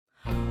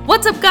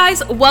What's up,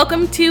 guys?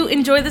 Welcome to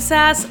Enjoy the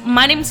Sass.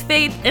 My name's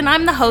Faith, and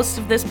I'm the host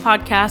of this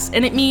podcast,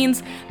 and it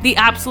means the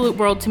absolute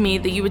world to me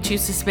that you would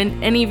choose to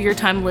spend any of your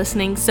time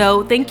listening.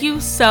 So thank you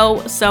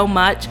so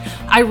much.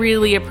 I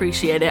really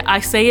appreciate it. I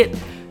say it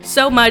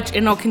so much,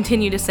 and I'll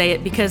continue to say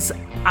it because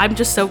I'm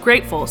just so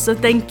grateful. So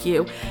thank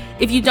you.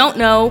 If you don't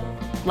know,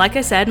 like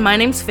I said, my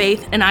name's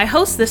Faith, and I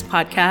host this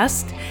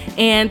podcast,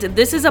 and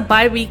this is a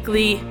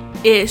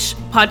bi-weekly-ish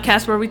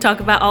podcast where we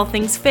talk about all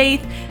things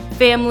faith,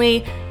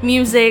 family,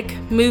 music,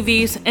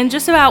 movies, and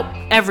just about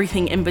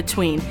everything in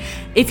between.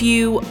 If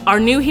you are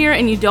new here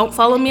and you don't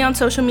follow me on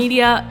social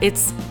media,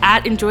 it's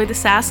at Enjoy the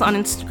Sass on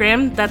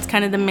Instagram. That's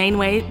kind of the main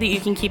way that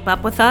you can keep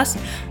up with us.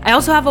 I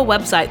also have a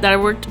website that I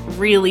worked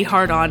really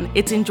hard on.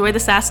 It's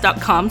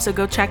enjoythesass.com, so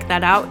go check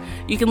that out.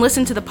 You can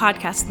listen to the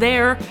podcast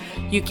there.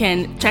 You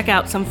can check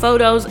out some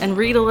photos and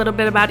read a little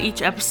bit about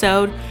each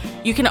episode.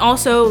 You can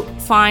also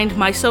find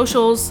my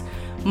socials,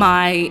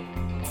 my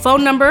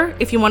phone number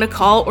if you want to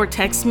call or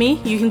text me.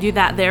 You can do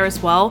that there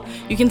as well.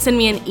 You can send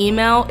me an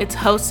email. It's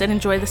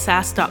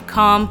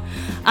host@enjoythesass.com.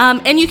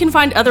 And you can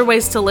find other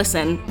ways to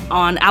listen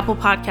on Apple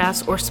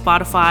Podcasts or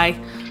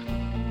Spotify.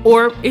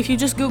 Or if you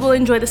just Google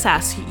Enjoy the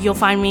Sass, you'll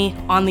find me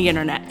on the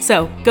internet.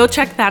 So go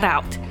check that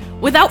out.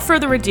 Without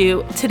further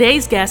ado,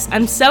 today's guest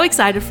I'm so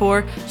excited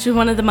for. She's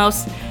one of the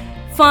most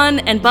fun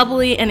and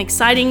bubbly and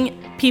exciting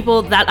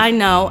people that I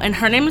know. And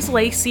her name is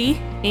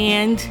Lacey.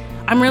 And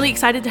I'm really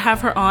excited to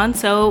have her on,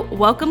 so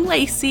welcome,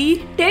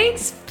 Lacey.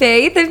 Thanks,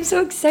 Faith. I'm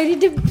so excited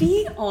to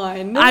be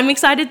on. I'm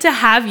excited to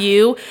have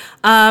you.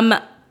 I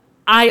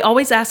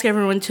always ask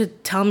everyone to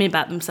tell me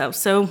about themselves,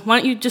 so why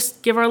don't you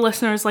just give our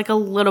listeners like a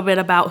little bit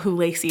about who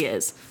Lacey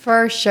is?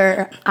 For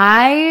sure.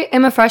 I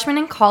am a freshman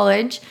in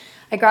college.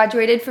 I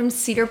graduated from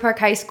Cedar Park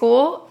High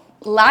School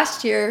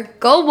last year.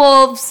 Go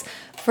Wolves!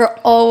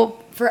 Forever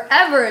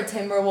a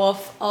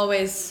Timberwolf,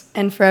 always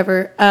and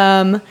forever.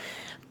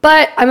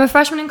 But I'm a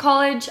freshman in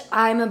college.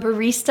 I'm a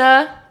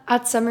barista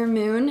at Summer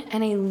Moon,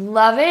 and I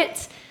love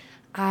it.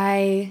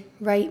 I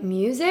write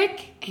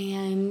music,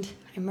 and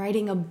I'm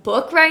writing a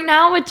book right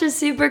now, which is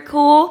super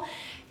cool.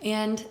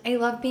 And I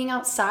love being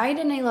outside,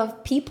 and I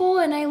love people,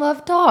 and I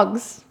love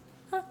dogs.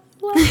 I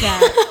love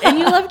that. And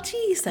you love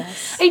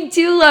Jesus. I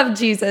do love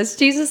Jesus.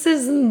 Jesus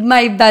is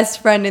my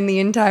best friend in the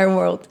entire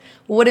world.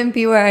 Wouldn't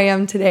be where I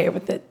am today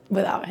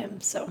without him,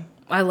 so.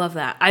 I love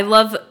that. I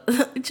love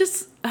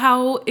just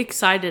how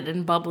excited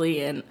and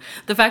bubbly, and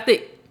the fact that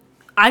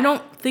I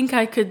don't think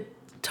I could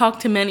talk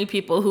to many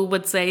people who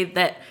would say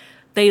that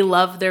they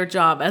love their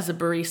job as a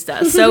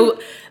barista. So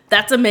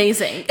that's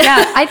amazing.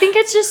 Yeah, I think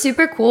it's just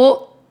super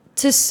cool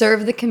to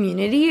serve the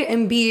community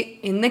and be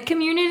in the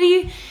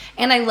community.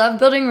 And I love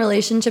building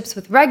relationships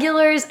with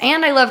regulars,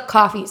 and I love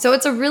coffee. So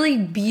it's a really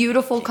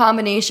beautiful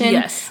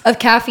combination of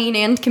caffeine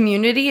and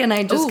community, and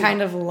I just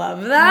kind of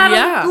love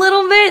that a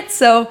little bit.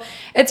 So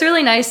it's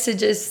really nice to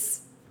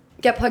just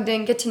get plugged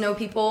in, get to know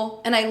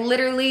people, and I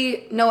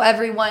literally know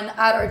everyone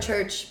at our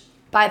church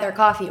by their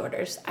coffee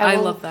orders. I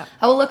love that.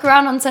 I will look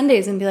around on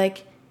Sundays and be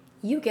like,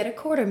 you get a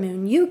quarter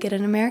moon, you get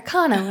an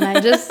Americano, and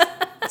I just,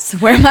 it's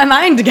where my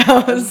mind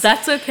goes.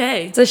 That's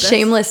okay. It's a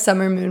shameless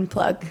Summer Moon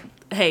plug.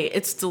 Hey,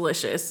 it's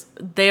delicious.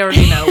 They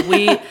already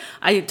know.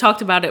 I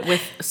talked about it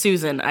with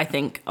Susan, I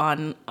think,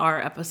 on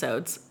our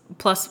episodes.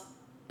 Plus,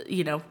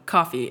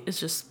 coffee is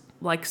just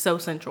like so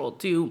central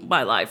to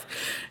my life.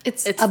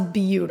 It's a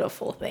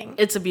beautiful thing.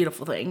 It's a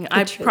beautiful thing.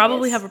 I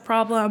probably have a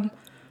problem,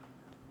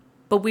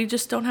 but we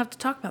just don't have to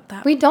talk about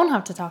that. We don't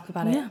have to talk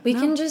about it. Yeah, we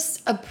can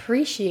just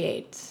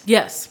appreciate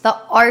the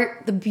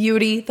art, the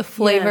beauty, the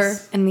flavor,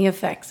 and the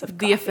effects of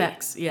coffee. The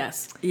effects,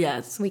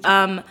 yes. We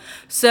can.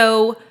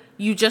 So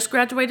you just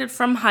graduated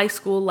from high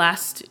school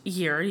last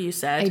year, you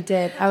said. I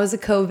did. I was a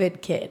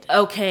COVID kid.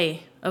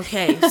 Okay.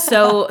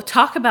 So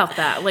talk about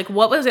that. Like,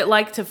 what was it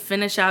like to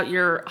finish out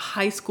your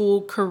high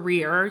school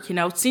career?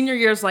 Senior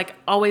year is like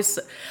always,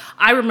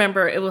 I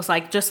remember it was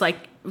like, just like,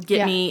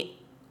 get me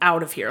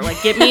out of here. Like,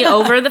 get me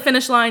over the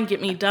finish line, get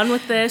me done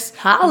with this.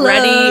 Hello.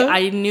 Ready.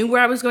 I knew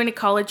where I was going to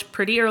college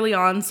pretty early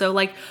on. So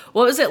like,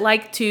 what was it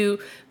like to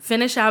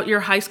finish out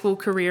your high school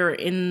career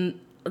in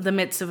the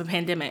midst of a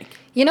pandemic?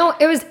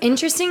 It was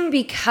interesting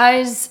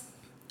because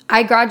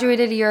I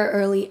graduated a year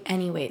early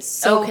anyways.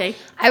 So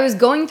I was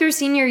going through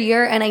senior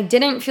year, and I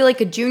didn't feel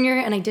like a junior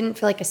and I didn't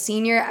feel like a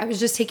senior. I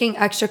was just taking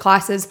extra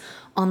classes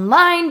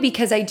online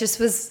because I just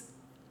was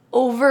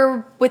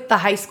over with the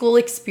high school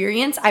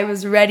experience. I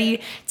was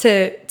ready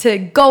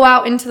to go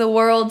out into the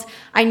world.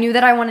 I knew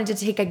that I wanted to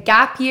take a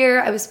gap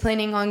year. I was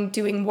planning on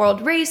doing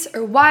World Race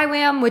or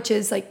YWAM, which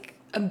is like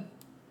a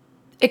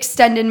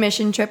extended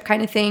mission trip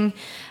kind of thing.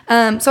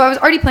 So I was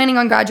already planning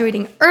on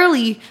graduating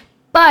early,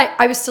 but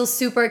I was still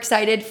super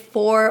excited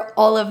for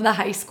all of the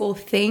high school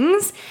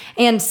things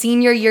and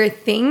senior year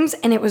things.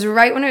 And it was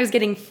right when it was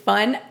getting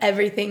fun,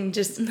 everything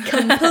just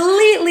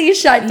completely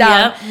shut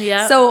down.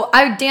 Yep. So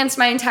I danced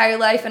my entire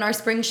life, and our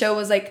spring show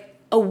was like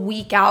a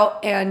week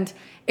out, and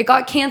it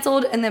got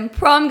canceled, and then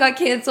prom got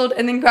canceled,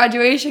 and then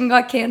graduation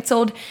got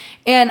canceled.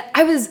 And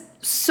I was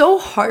so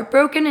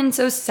heartbroken and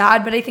so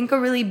sad, but I think a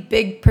really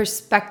big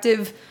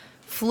perspective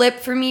flip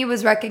for me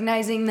was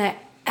recognizing that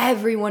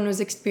everyone was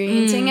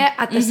experiencing it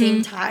at the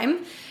same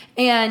time.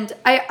 And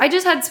I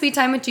just had sweet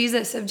time with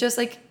Jesus of just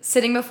like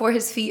sitting before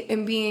his feet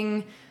and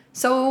being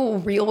so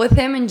real with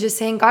him and just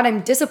saying, God,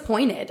 I'm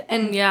disappointed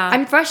and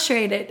I'm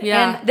frustrated.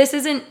 And this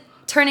isn't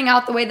turning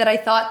out the way that I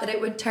thought that it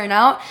would turn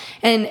out.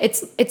 And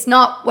it's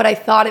not what I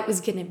thought it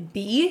was going to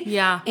be.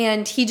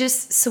 And he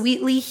just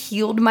sweetly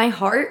healed my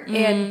heart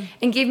and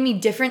gave me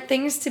different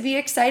things to be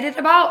excited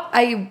about.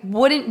 I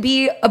wouldn't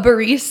be a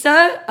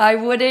barista. I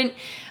wouldn't,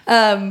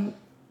 I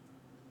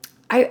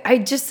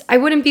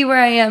wouldn't be where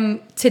I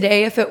am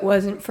today if it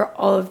wasn't for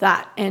all of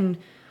that. And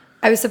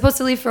I was supposed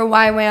to leave for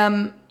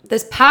YWAM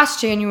this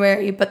past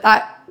January, but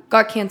that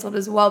got canceled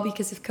as well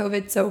because of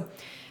COVID. So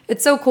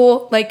it's so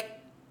cool. Like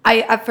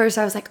at first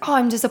I was like, oh,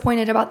 I'm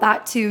disappointed about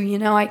that too. You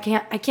know, I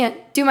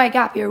can't do my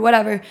gap year,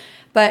 whatever.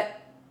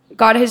 But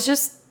God has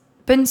just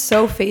been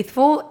so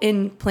faithful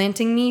in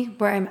planting me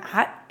where I'm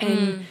at.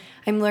 And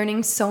I'm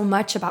learning so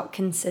much about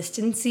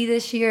consistency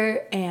this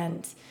year.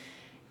 And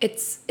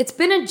it's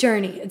been a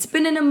journey. It's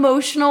been an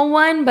emotional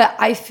one, but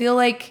I feel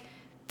like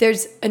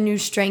there's a new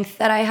strength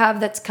that I have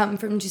that's come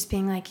from just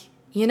being like,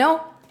 you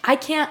know,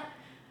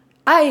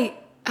 I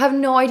have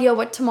no idea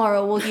what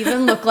tomorrow will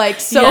even look like.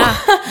 So all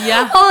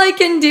I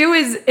can do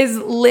is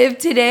live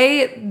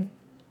today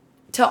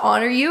to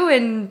honor you.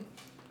 And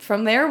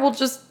from there, we'll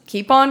just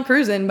keep on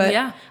cruising.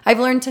 But I've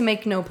learned to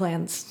make no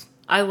plans.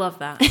 I love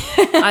that.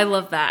 I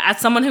love that.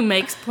 As someone who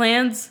makes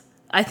plans,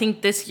 I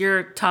think this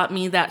year taught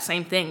me that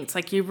same thing. It's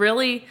like you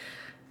really,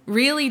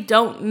 really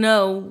don't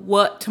know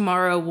what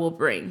tomorrow will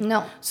bring.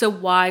 No. So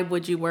why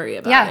would you worry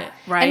about it?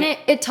 Right. And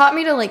it taught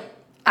me to like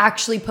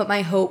actually put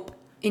my hope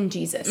in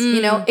Jesus.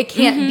 You know, it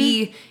can't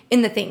be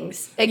in the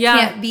things. It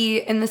can't be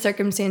in the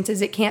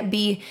circumstances. It can't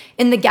be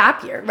in the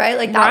gap year, right?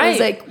 Like that was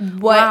like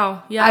what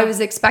I was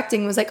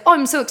expecting was like, oh,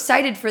 I'm so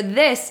excited for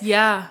this.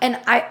 And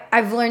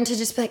I've learned to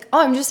just be like, oh,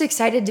 I'm just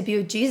excited to be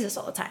with Jesus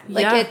all the time.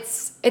 Like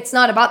it's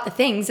not about the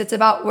things. It's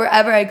about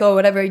wherever I go,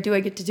 whatever I do, I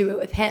get to do it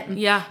with him.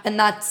 And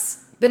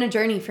that's been a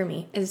journey for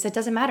me is it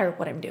doesn't matter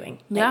what I'm doing.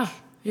 Like,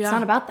 it's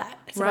not about that.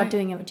 It's about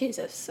doing it with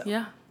Jesus.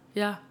 So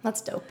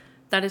that's dope.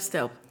 That is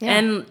dope.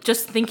 And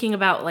just thinking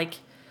about like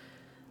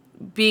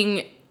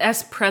being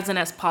as present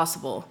as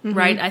possible,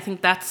 right? I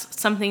think that's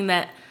something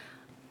that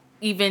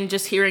even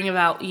just hearing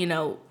about, you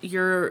know,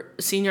 your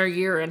senior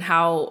year and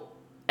how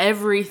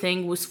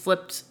everything was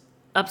flipped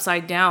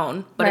upside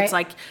down. But it's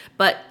like,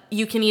 but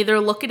you can either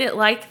look at it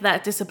like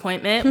that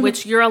disappointment,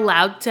 which you're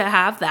allowed to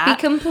have that.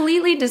 Be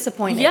completely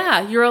disappointed.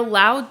 Yeah, you're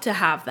allowed to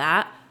have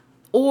that.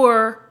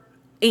 Or,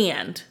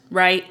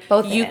 right?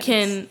 Both you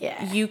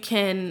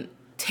can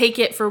take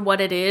it for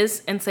what it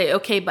is and say,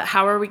 okay, but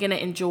how are we going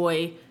to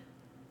enjoy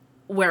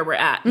where we're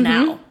at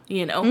now?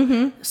 You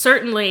know,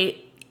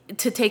 certainly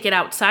to take it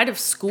outside of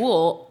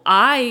school,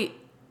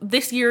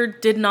 this year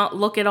did not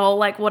look at all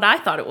like what I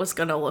thought it was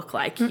going to look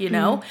like, you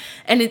know,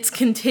 and it's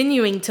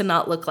continuing to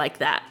not look like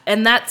that.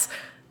 And that's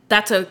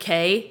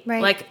okay.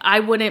 Right. Like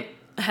I wouldn't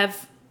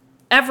have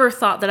ever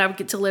thought that I would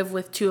get to live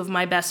with two of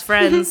my best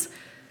friends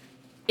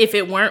if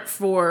it weren't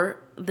for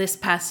this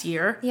past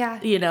year,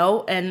 you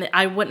know, and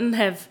I wouldn't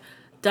have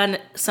done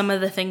some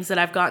of the things that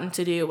I've gotten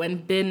to do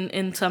and been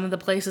in some of the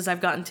places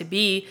I've gotten to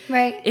be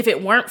if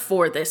it weren't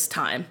for this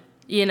time,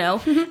 you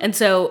know? And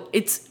so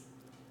it's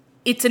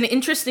an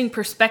interesting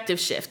perspective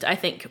shift. I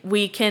think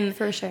we can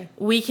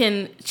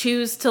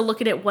choose to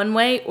look at it one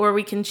way, or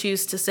we can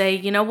choose to say,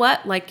 you know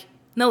what? Like,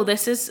 no,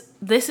 this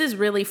is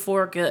really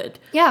for good.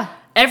 Yeah.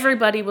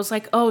 Everybody was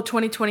like, oh,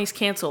 2020's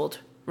canceled.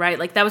 Right?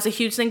 Like that was a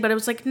huge thing, but it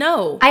was like,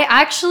 no. I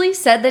actually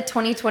said that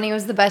 2020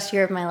 was the best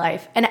year of my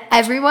life. And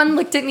everyone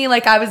looked at me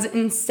like I was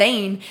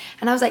insane.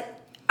 And I was like,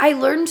 I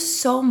learned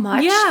so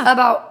much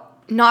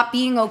about not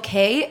being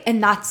okay.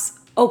 And that's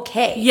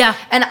okay. Yeah.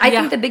 And I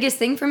think the biggest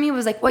thing for me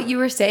was like what you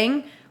were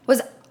saying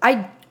was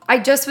I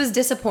just was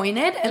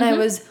disappointed and I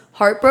was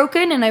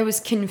heartbroken and I was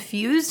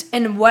confused.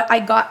 And what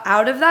I got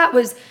out of that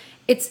was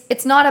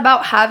it's not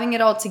about having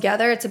it all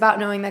together. It's about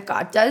knowing that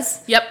God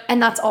does. Yep.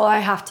 And that's all I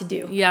have to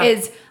do. Yeah.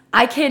 Is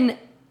I can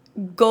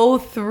go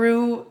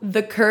through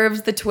the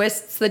curves, the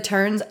twists, the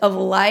turns of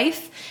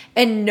life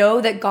and know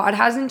that God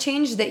hasn't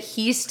changed, that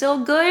he's still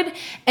good.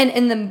 And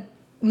in the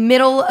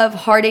middle of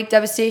heartache,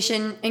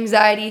 devastation,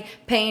 anxiety,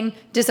 pain,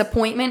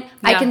 disappointment,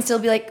 I can still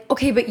be like,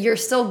 okay, but you're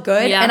still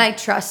good and I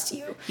trust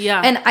you.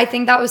 Yeah. And I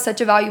think that was such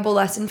a valuable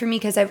lesson for me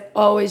because I've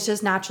always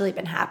just naturally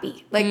been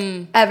happy.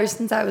 Like ever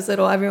since I was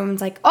little,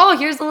 everyone's like, oh,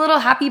 here's a little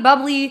happy,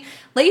 bubbly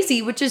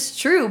Lacey, which is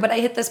true. But I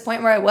hit this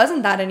point where I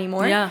wasn't that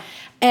anymore. Yeah.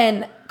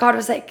 And God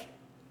was like,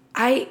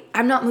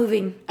 I'm not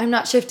moving. I'm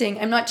not shifting.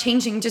 I'm not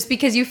changing. Just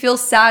because you feel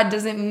sad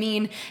doesn't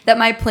mean that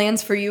my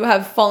plans for you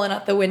have fallen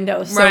out the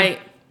window. So right.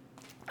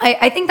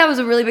 I think that was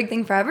a really big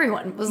thing for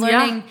everyone, was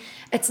learning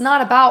it's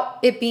not about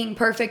it being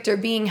perfect or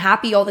being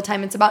happy all the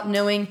time. It's about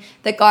knowing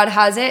that God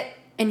has it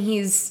and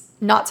he's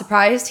not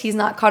surprised. He's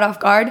not caught off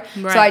guard.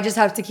 Right. So I just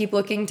have to keep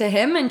looking to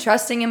him and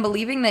trusting and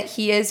believing that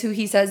he is who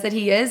he says that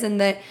he is and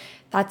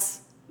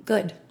that's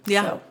good.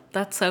 Yeah,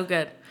 that's so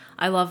good.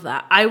 I love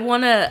that. I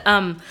want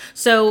to,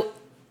 so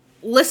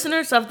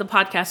listeners of the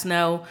podcast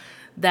know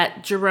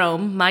that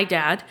Jerome, my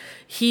dad,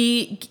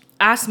 he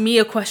asked me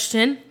a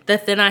question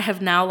that then I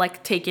have now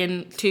like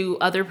taken to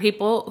other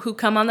people who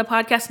come on the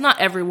podcast. Not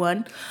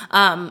everyone,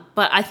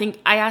 but I think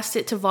I asked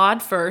it to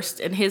Vaude first,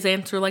 and his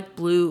answer like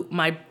blew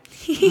my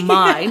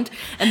mind.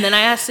 And then I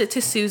asked it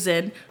to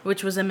Susan,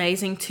 which was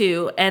amazing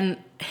too. And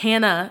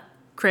Hannah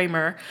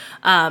Kramer,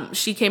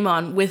 she came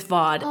on with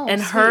Vaude,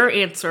 and sweet. Her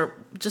answer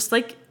just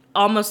like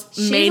almost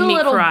made me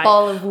cry.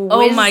 Ball of wisdom.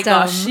 Oh my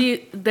gosh,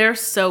 they're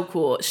so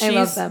cool.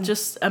 She's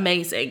just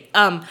amazing.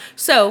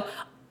 So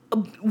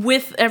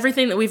with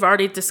everything that we've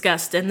already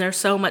discussed, and there's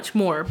so much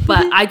more,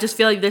 but I just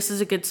feel like this is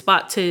a good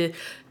spot to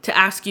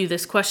ask you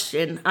this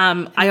question.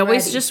 I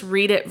always just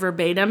read it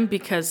verbatim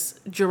because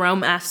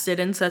Jerome asked it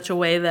in such a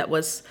way that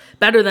was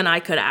better than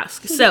I could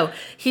ask. So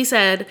he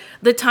said,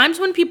 the times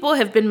when people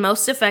have been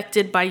most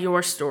affected by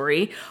your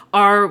story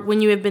are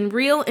when you have been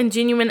real and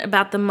genuine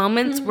about the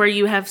moments where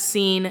you have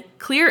seen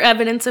clear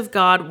evidence of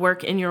God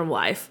work in your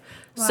life.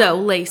 Wow. So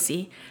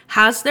Lacey,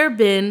 has there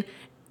been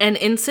an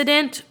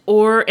incident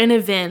or an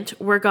event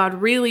where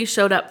God really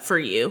showed up for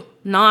you?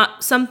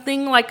 Not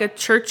something like a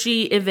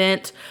churchy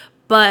event,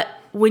 but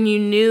when you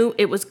knew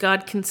it was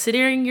God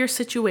considering your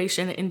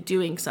situation and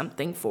doing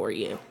something for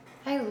you.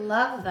 I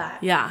love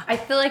that. Yeah. I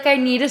feel like I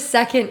need a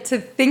second to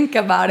think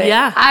about it.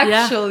 Yeah.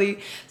 Actually.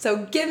 Yeah.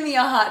 So give me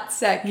a hot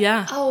sec.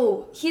 Yeah.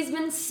 Oh, he's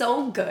been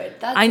so good.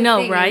 That's I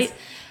know, right?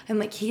 I'm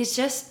like, he's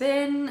just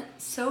been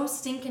so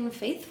stinking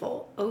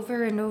faithful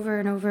over and over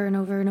and over and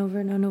over and over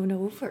and over and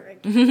over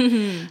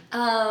again.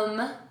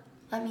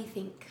 Let me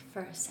think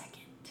for a second.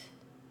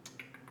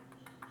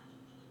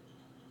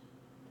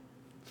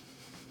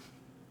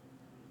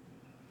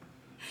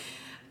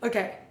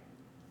 Okay.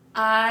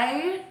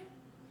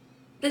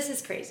 This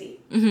is crazy.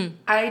 Mm-hmm.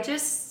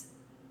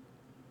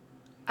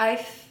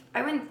 I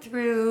went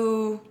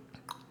through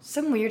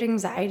some weird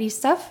anxiety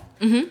stuff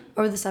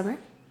over the summer,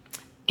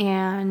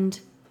 and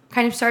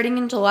kind of starting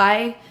in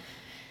July,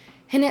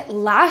 and it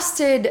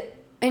lasted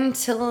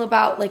until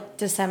about like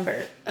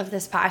December of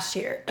this past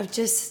year, of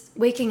just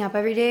waking up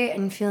every day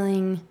and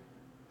feeling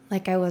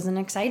like I wasn't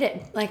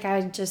excited. Like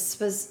I just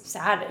was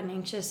sad and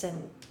anxious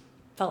and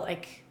felt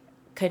like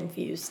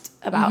confused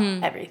about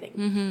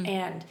everything,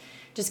 and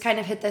just kind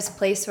of hit this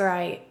place where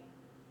I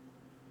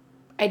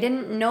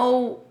didn't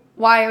know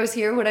why I was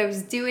here, what I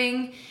was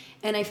doing,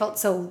 and I felt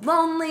so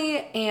lonely.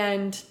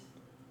 And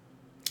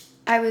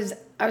I was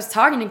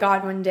talking to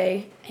God one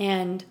day,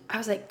 and I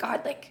was like,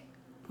 God, like,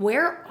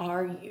 where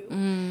are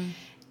you?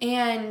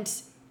 And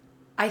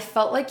I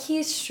felt like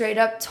he straight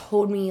up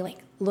told me, like,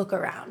 look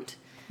around.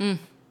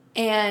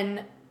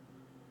 And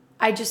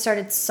I just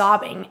started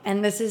sobbing,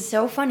 and this is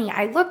so funny.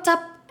 I looked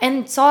up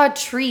and saw a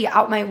tree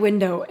out my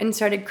window and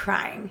started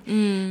crying.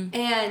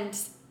 And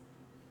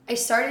I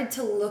started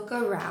to look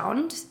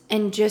around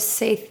and just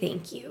say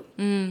thank you.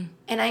 And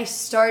I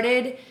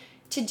started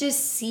to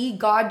just see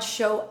God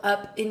show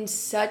up in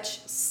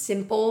such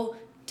simple,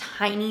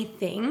 tiny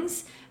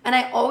things. And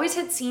I always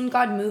had seen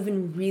God move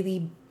in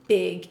really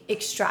big,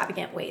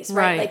 extravagant ways,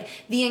 right? Like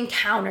the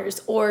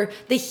encounters or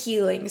the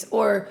healings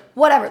or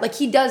whatever. Like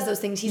he does those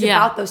things. He's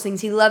about those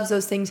things. He loves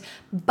those things.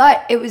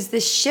 But it was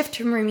this shift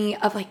for me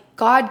of like,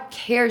 God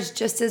cares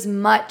just as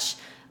much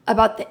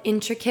about the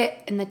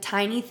intricate and the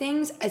tiny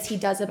things as he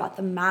does about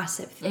the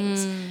massive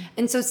things.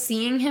 And so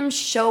seeing him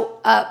show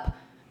up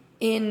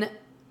in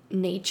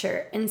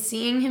nature, and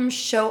seeing him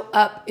show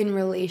up in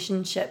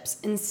relationships,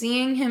 and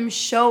seeing him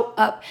show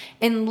up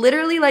in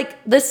literally like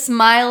the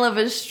smile of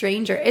a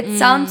stranger. It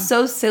sounds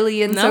so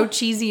silly and so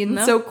cheesy and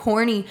so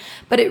corny,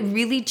 but it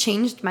really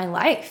changed my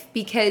life,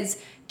 because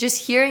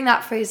just hearing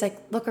that phrase,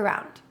 like, look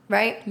around,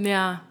 right?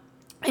 Yeah.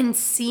 And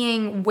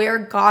seeing where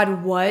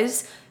God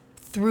was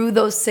through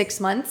those 6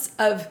 months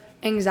of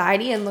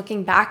anxiety, and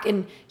looking back,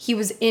 and he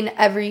was in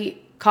every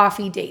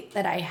coffee date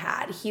that I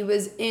had. He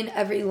was in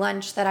every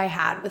lunch that I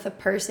had with a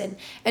person,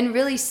 and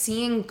really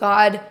seeing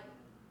God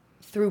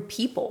through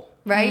people,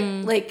 right?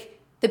 Like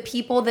the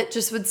people that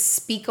just would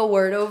speak a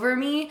word over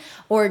me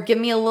or give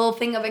me a little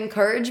thing of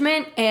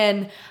encouragement,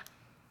 and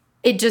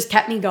it just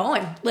kept me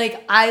going.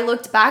 Like I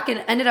looked back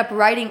and ended up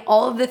writing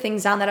all of the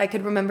things down that I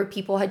could remember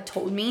people had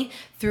told me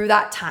through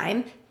that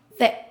time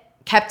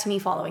that kept me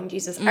following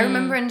Jesus. I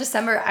remember in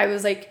December, I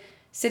was like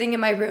sitting in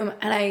my room,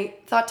 and I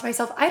thought to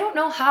myself, I don't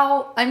know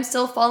how I'm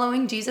still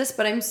following Jesus,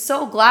 but I'm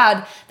so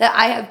glad that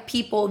I have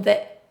people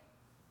that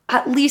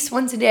at least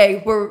once a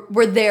day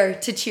were there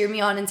to cheer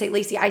me on and say,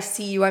 Lacey, I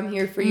see you, I'm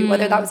here for you.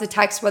 Whether that was a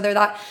text, whether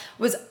that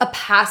was a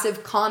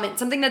passive comment,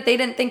 something that they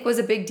didn't think was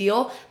a big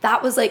deal,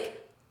 that was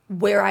like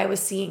where I was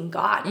seeing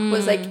God,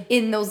 was like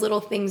in those little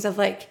things of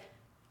like,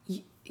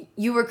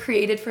 you were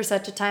created for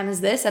such a time as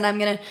this, and I'm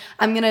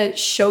gonna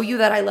show you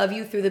that I love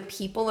you through the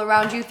people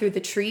around you, through the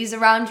trees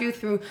around you,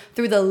 through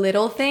the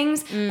little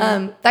things.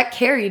 That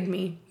carried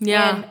me.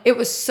 And it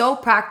was so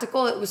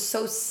practical, it was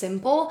so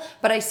simple,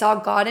 but I saw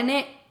God in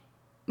it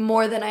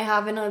more than I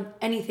have in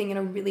anything in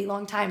a really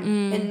long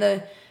time. In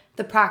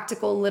the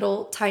practical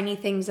little tiny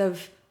things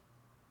of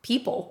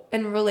people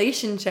and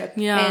relationship,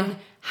 and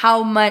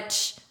how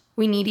much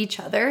we need each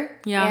other.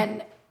 Yeah.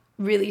 And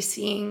really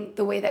seeing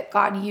the way that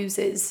God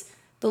uses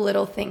the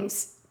little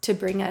things to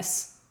bring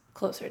us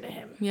closer to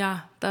him.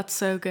 Yeah, that's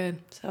so good.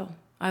 So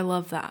I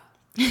love that.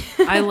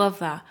 I love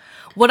that.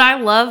 What I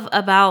love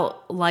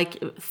about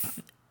like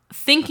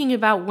thinking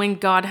about when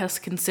God has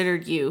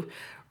considered you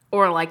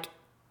or like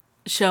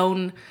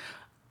shown,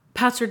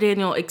 Pastor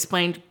Daniel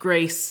explained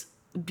grace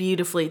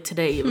beautifully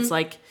today. It was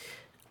like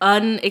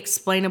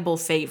unexplainable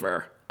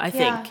favor, I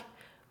think.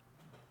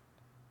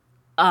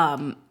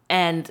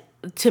 And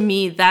to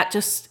me, that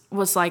just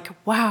was like,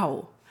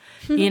 wow,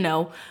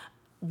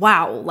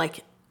 wow.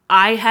 Like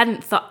I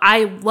hadn't thought,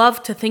 I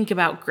love to think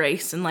about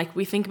grace, and like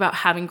we think about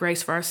having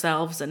grace for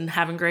ourselves and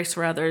having grace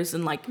for others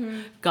and like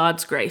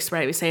God's grace,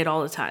 right? We say it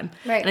all the time.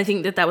 Right. And I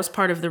think that was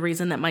part of the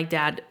reason that my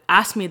dad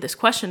asked me this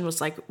question was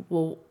like,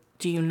 well,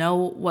 do you know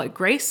what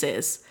grace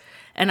is?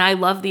 And I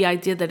love the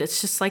idea that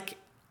it's just like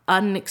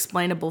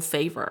unexplainable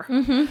favor,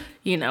 and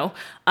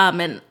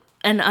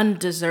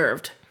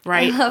undeserved,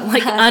 right?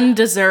 Like that.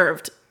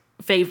 Undeserved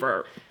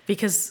favor,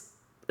 because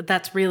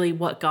that's really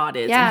what God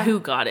is and who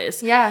God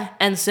is. Yeah.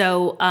 And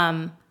so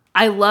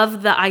I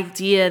love the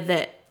idea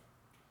that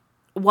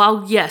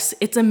while, yes,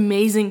 it's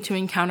amazing to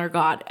encounter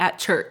God at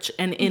church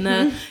and in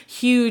a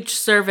huge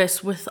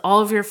service with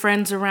all of your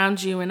friends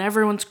around you and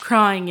everyone's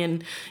crying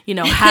and,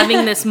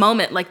 having this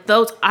moment like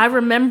those, I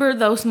remember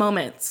those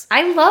moments.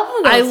 I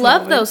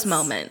love those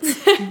moments.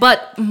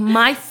 But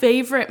my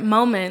favorite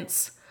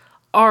moments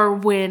are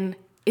when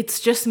it's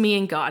just me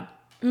and God.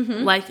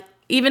 Like,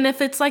 even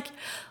if it's like,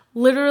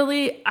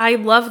 literally, I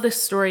love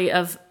this story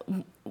of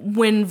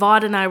when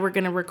Vaude and I were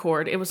going to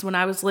record. It was when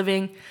I was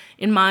living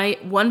in my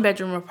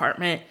 1-bedroom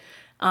apartment.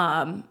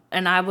 And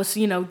I was,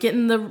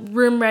 getting the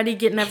room ready,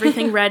 getting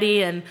everything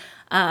ready. And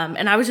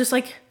I was just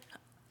like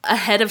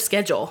ahead of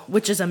schedule,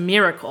 which is a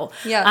miracle.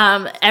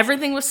 Yeah.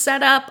 Everything was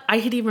set up. I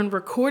had even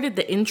recorded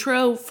the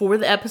intro for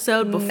the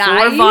episode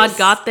before Vaude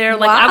got there.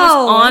 Like I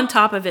was on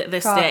top of it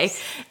this day.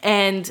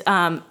 And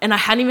I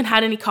hadn't even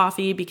had any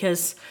coffee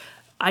because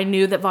I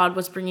knew that Vaude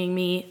was bringing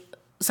me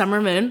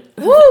Summer Moon.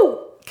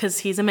 Woo! Because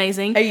he's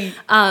amazing. Hey.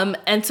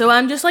 And so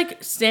I'm just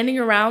like standing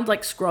around,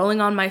 like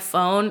scrolling on my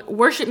phone.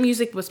 Worship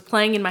music was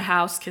playing in my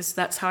house because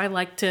that's how I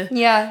like to,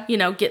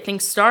 get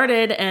things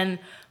started. And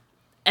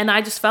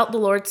I just felt the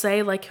Lord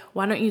say, like,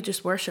 why don't you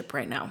just worship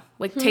right now?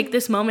 Like, take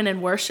this moment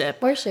and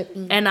worship. Worship.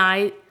 And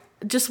I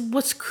just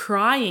was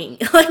crying,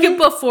 like,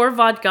 before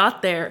Vaude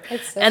got there.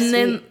 That's so and sweet.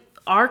 then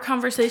our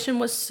conversation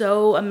was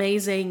so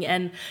amazing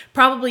and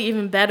probably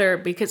even better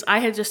because I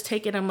had just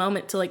taken a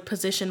moment to like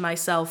position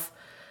myself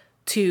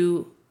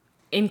to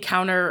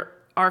encounter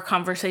our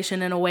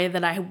conversation in a way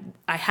that I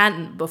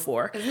hadn't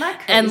before. Isn't that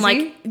crazy? And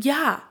like,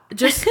 yeah,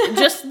 just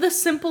the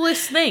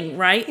simplest thing,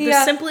 right?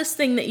 The simplest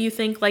thing that you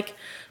think like,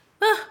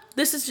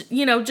 this is,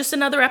 just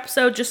another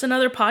episode, just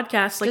another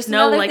podcast. Like, just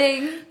another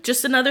thing.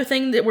 Just another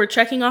thing that we're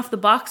checking off the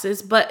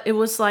boxes. But it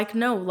was like,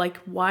 no, like,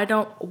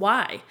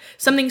 why?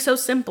 Something so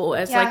simple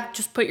as like,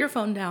 just put your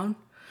phone down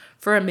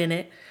for a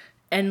minute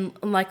and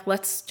like,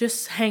 let's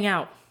just hang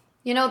out.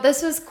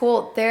 This was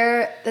cool.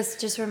 This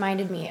just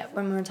reminded me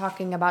when we were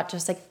talking about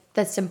just like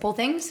the simple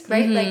things,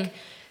 right? Like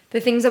the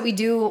things that we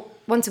do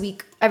once a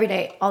week, every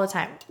day, all the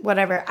time,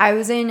 whatever. I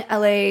was in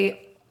LA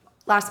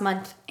last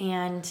month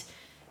and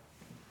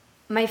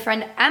my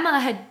friend Emma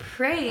had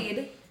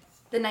prayed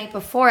the night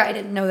before. I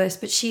didn't know this,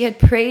 but she had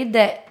prayed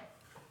that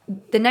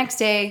the next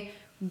day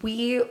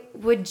we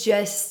would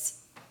just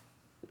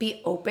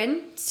be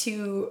open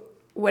to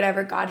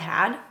whatever God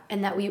had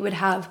and that we would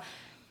have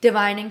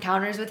divine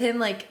encounters with him,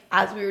 like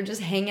as we were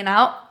just hanging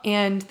out,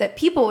 and that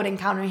people would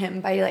encounter him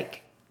by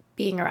like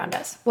being around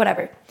us,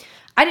 whatever.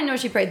 I didn't know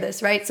she prayed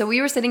this, right? So we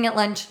were sitting at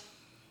lunch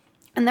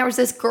and there was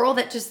this girl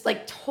that just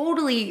like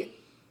totally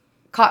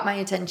caught my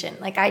attention.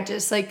 Like I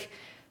just like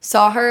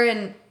saw her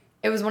and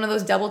it was one of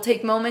those double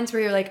take moments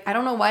where you're like, I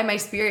don't know why my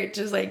spirit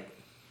just like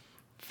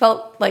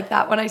felt like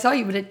that when I saw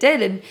you, but it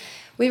did. And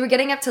we were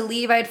getting up to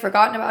leave. I had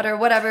forgotten about her,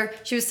 whatever.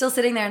 She was still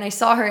sitting there and I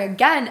saw her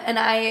again. And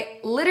I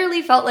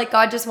literally felt like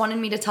God just wanted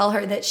me to tell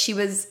her that he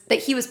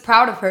was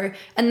proud of her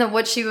and that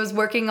what she was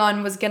working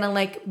on was going to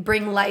like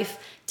bring life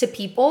to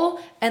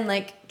people and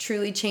like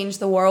truly change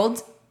the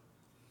world.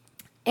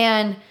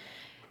 And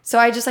so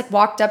I just like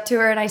walked up to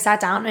her and I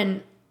sat down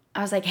and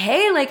I was like,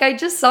 hey, like I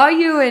just saw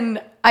you and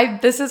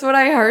this is what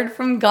I heard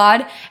from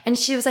God. And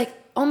she was like,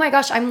 oh my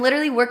gosh, I'm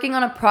literally working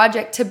on a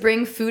project to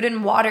bring food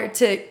and water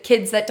to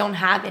kids that don't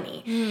have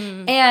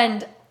any.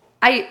 And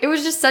it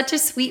was just such a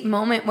sweet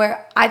moment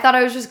where I thought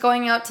I was just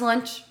going out to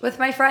lunch with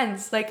my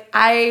friends. Like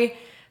I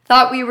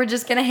thought we were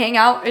just going to hang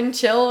out and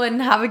chill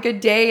and have a good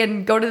day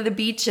and go to the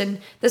beach. And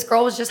this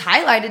girl was just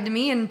highlighted to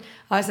me. And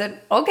I said,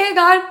 okay,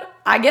 God,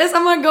 I guess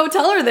I'm going to go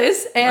tell her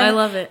this. And I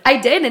love it. I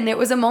did. And it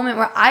was a moment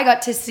where I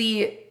got to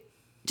see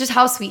just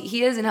how sweet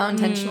he is and how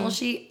intentional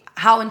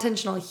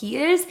he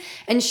is,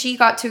 and she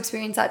got to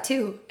experience that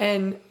too.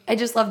 And I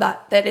just love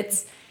that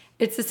it's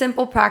the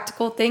simple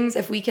practical things.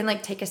 If we can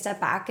like take a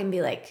step back and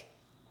be like,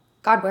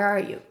 God, where are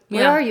you?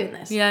 Where are you in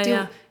this?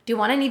 do you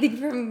want anything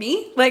from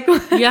me? Like,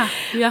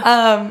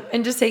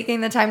 and just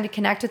taking the time to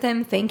connect with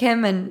him, thank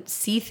him, and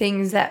see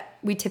things that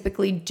we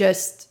typically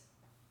just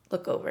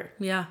look over.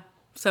 Yeah.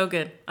 So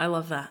good. I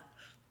love that.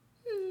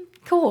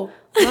 Cool.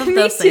 Love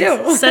those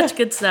things. Such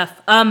good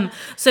stuff.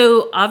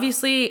 So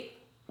obviously,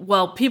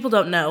 well, people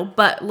don't know,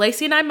 but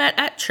Lacey and I met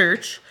at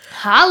church.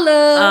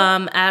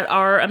 Hello. At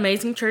our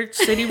amazing church,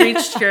 City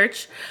Reach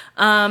Church.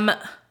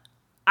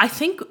 I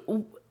think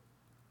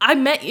I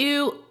met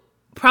you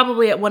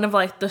probably at one of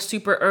like the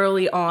super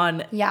early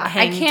on. Yeah,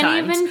 I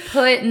can't even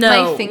put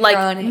my finger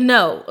on it.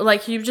 No,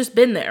 like you've just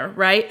been there,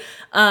 right?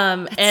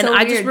 And so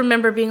I just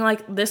remember being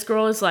like, this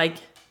girl is like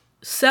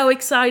so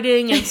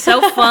exciting and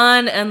so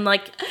fun, and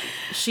like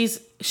she's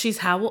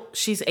how old?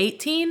 She's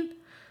 18.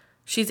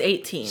 She's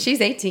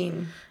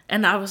 18.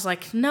 And I was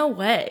like, no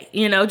way,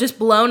 just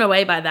blown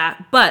away by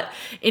that. But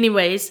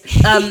anyways,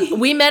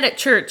 we met at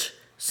church.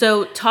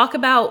 So talk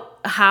about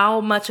how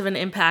much of an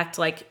impact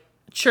like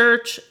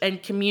church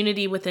and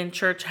community within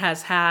church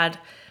has had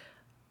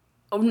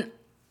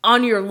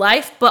on your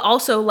life, but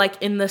also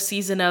like in the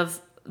season of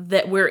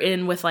that we're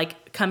in with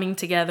like coming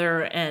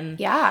together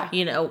and,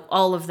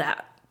 all of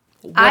that.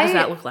 What does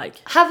that look like?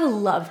 I have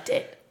loved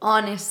it,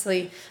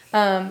 honestly.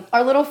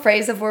 Our little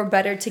phrase of we're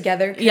better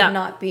together could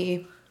not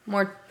be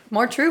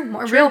more true,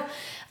 more real.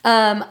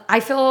 I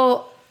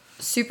feel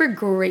super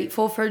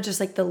grateful for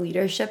just like the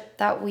leadership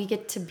that we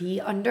get to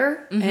be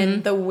under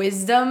and the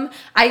wisdom.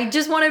 I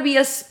just want to be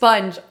a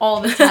sponge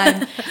all the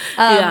time.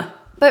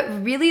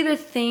 But really the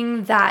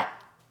thing that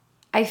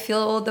I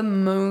feel the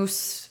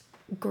most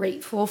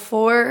grateful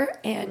for,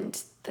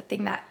 and the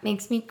thing that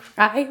makes me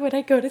cry when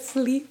I go to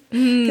sleep,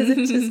 because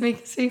it just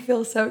makes me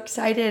feel so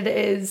excited,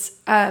 is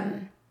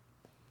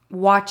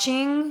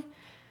watching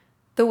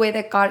the way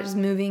that God is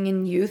moving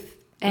in youth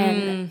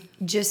and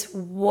just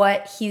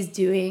what he's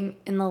doing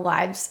in the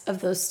lives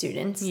of those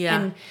students. Yeah.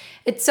 And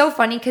it's so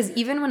funny because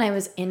even when I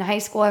was in high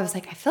school, I was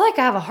like, I feel like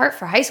I have a heart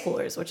for high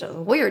schoolers, which is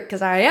weird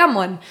because I am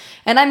one.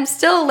 And I'm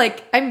still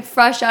like, I'm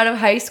fresh out of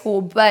high school,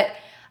 but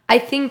I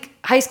think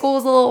high school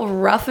was a little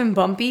rough and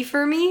bumpy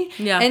for me.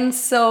 Yeah. And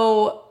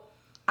so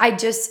I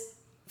just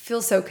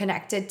feel so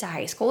connected to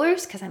high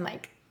schoolers because I'm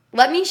like,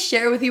 let me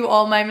share with you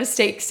all my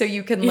mistakes so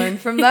you can learn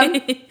from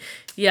them.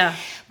 Yeah.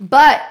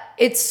 But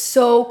it's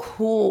so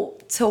cool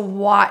to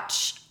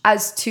watch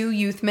as two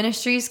youth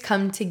ministries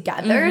come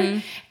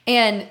together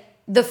and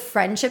the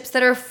friendships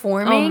that are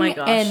forming. Oh my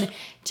gosh. And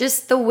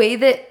just the way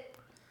that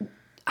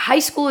high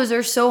schoolers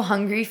are so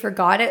hungry for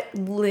God, it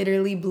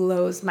literally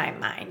blows my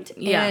mind.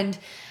 Yeah. And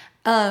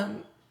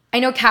I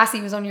know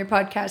Cassie was on your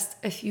podcast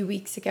a few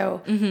weeks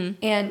ago,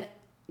 and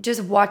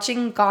just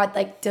watching God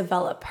like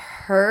develop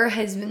her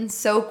has been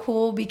so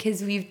cool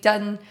because we've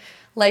done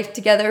life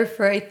together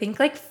for I think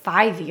like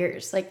 5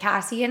 years. Like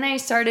Cassie and I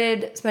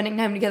started spending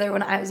time together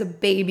when I was a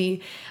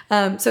baby.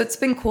 So it's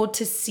been cool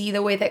to see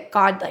the way that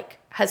God like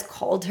has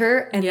called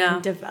her and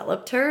then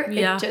developed her.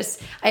 Yeah.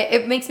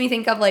 It makes me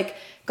think of like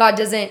God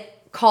doesn't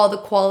call the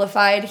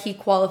qualified, he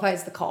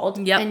qualifies the called.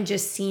 Yep. And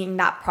just seeing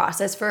that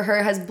process for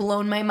her has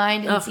blown my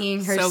mind, and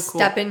seeing her so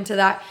step into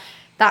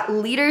that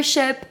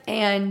leadership.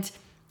 And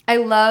I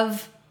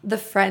love the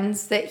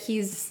friends that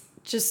he's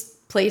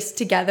just placed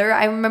together.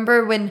 I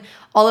remember when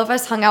all of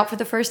us hung out for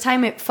the first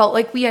time, it felt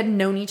like we had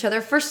known each other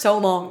for so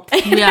long.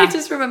 And I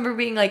just remember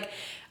being like,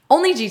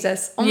 only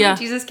Jesus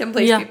can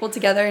place people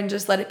together and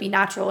just let it be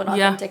natural and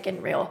authentic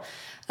and real.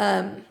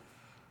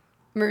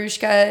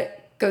 Marushka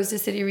goes to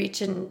City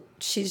Reach, and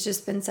she's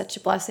just been such a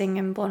blessing,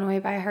 and blown away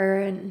by her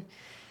and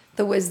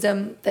the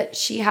wisdom that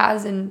she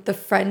has and the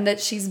friend that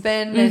she's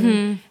been.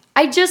 And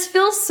I just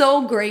feel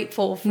so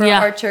grateful for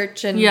our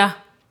church. And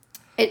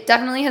it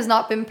definitely has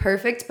not been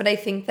perfect, but I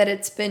think that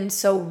it's been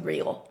so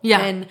real.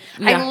 Yeah. And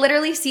I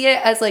literally see it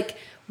as like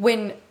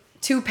when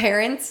two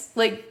parents,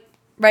 like,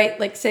 right,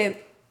 like say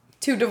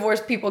two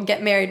divorced people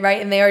get married,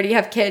 right? And they already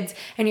have kids,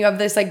 and you have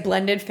this like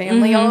blended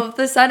family all of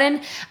a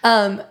sudden.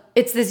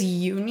 It's this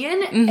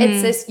union.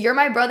 It's this, you're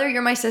my brother,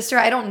 you're my sister.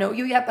 I don't know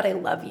you yet, but I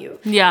love you.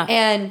 Yeah.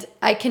 And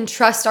I can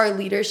trust our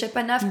leadership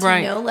enough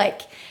to know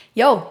like,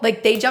 yo,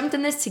 like they jumped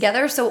in this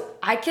together, so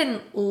I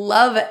can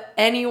love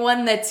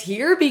anyone that's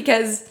here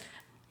because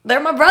they're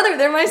my brother,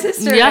 they're my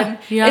sister. And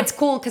it's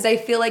cool because I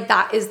feel like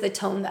that is the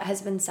tone that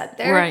has been set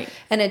there. Right.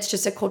 And it's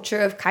just a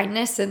culture of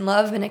kindness and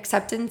love and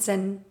acceptance.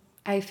 And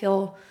I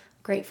feel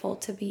grateful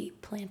to be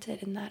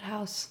planted in that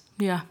house.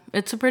 Yeah.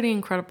 It's a pretty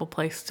incredible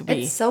place to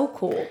be. It's so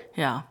cool.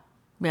 Yeah.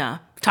 Yeah.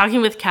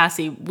 Talking with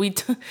Cassie, we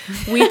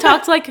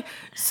talked like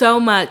so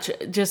much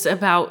just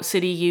about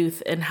City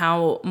Youth and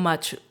how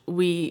much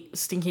we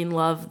stinking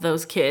love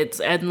those kids.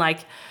 And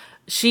like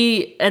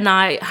she and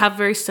I have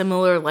very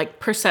similar like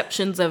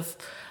perceptions of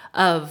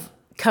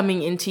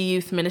coming into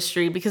youth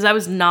ministry, because I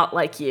was not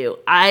like you.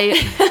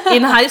 I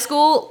in high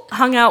school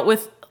hung out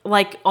with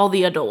like all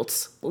the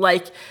adults.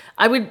 Like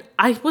I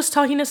was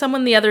talking to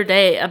someone the other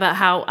day about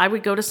how I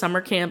would go to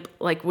summer camp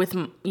like with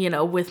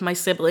my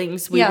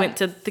siblings. We went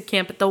to the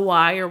camp at the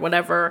Y or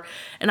whatever,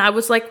 and I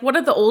was like one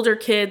of the older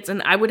kids,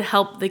 and I would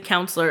help the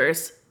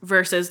counselors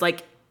versus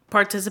like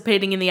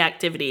participating in the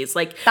activities.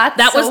 Like, That's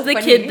that was so the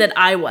funny. kid that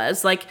I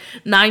was, like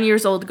 9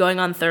 years old going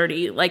on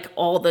 30, like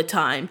all the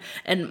time.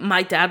 And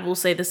my dad will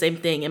say the same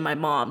thing, and my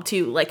mom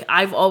too. Like,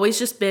 I've always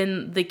just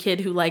been the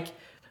kid who, like,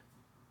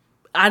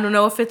 I don't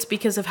know if it's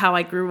because of how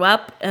I grew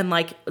up and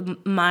like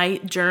my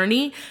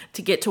journey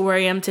to get to where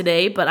I am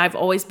today, but I've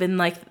always been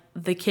like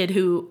the kid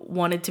who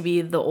wanted to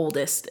be the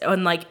oldest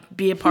and like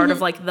be a part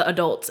of like the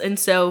adults. And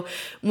so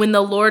when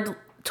the Lord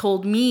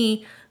told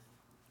me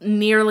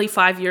nearly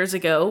 5 years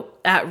ago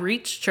at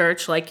Reach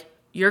Church, like,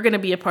 you're going to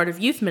be a part of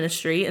youth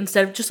ministry,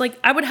 instead of just like,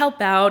 I would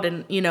help out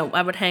and, you know,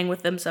 I would hang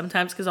with them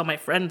sometimes because all my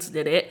friends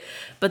did it.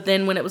 But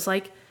then when it was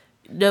like,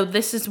 no,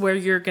 this is where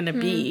you're going to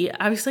be,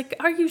 I was like,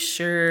 are you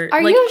sure?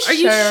 Are like, you are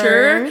you sure?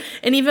 sure?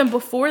 And even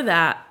before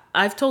that,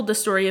 I've told the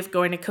story of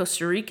going to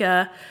Costa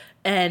Rica,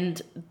 and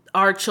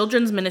our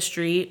children's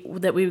ministry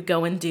that we would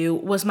go and do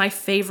was my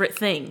favorite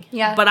thing.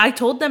 Yeah. But I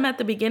told them at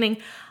the beginning,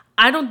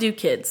 I don't do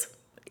kids.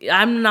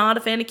 I'm not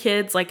a fan of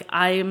kids. Like,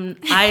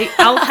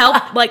 I'll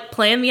help like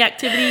plan the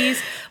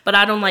activities, but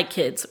I don't like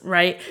kids,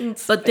 right?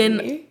 But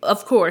then,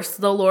 of course,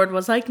 the Lord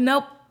was like,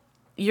 nope,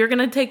 you're going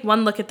to take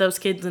one look at those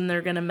kids and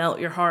they're going to melt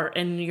your heart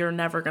and you're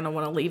never going to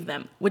want to leave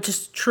them, which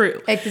is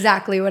true.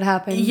 Exactly what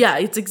happened. Yeah,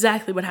 it's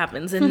exactly what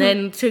happens. And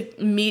then to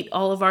meet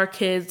all of our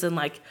kids and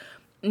like,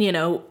 you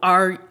know,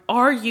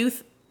 our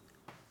youth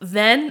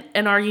then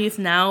and our youth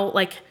now,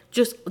 like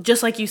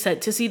just like you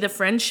said, to see the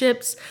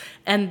friendships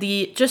and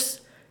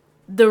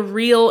the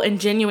real and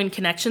genuine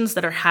connections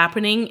that are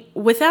happening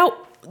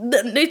without,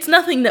 it's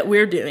nothing that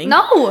we're doing.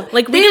 No,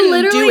 like we didn't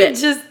literally do it.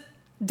 Just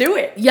do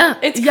it. Yeah,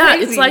 it's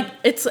crazy. Crazy.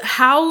 It's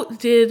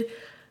like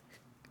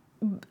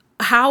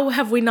how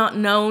have we not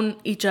known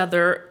each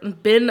other,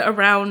 been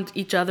around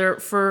each other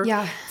for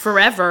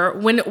forever,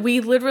 when we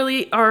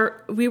literally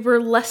we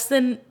were less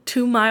than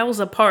 2 miles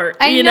apart.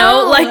 I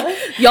know. Like,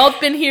 y'all have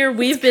been here,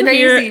 we've been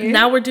crazy. here,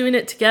 now we're doing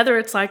it together.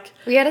 It's like,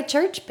 we had a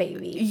church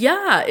baby.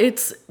 yeah,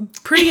 it's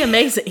pretty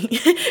amazing.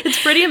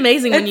 It's pretty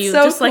amazing when It's you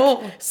so just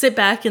cool. like sit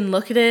back and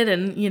look at it,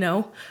 and you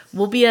know,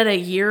 we'll be at a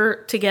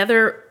year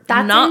together.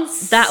 That's not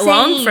insane. that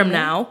long from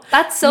now.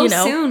 That's so you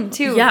know? soon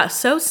too. Yeah,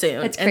 so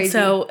soon. It's crazy. And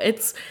so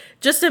it's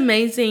just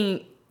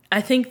amazing.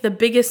 I think the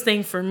biggest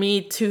thing for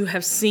me to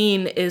have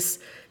seen is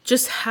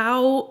just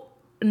how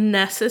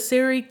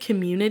necessary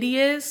community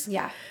is.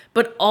 Yeah.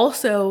 But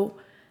also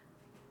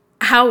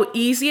how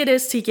easy it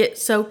is to get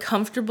so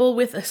comfortable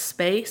with a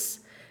space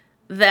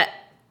that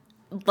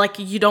like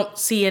you don't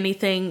see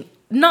anything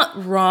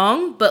not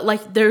wrong, but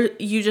like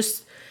you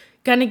just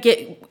kind of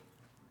get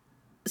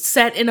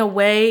set in a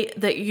way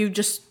that you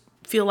just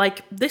feel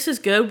like, this is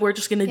good, we're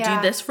just going to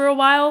do this for a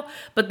while.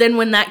 But then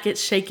when that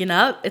gets shaken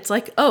up, it's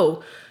like,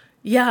 oh,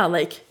 yeah,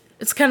 like,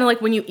 it's kind of like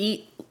when you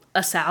eat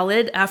a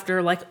salad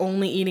after like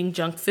only eating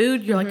junk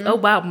food, you're like, oh,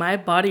 wow, my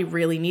body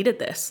really needed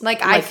this.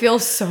 Like I feel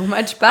so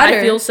much better.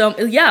 I feel so,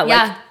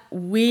 like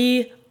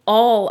we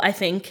all, I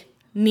think,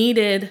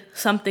 needed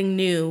something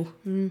new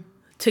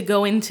to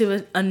go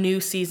into a new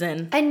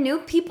season. And new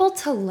people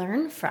to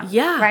learn from.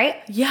 Yeah.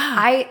 Right?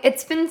 Yeah.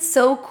 It's been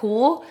so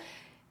cool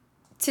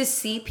to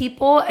see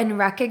people and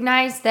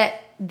recognize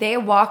that they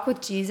walk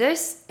with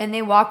Jesus and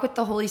they walk with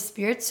the Holy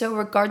Spirit. So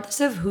regardless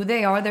of who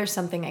they are, there's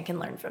something I can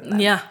learn from them.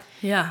 Yeah.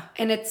 Yeah.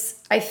 And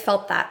I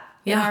felt that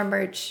in our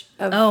merge.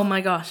 Oh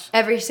my gosh.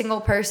 Every single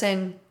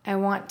person, I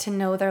want to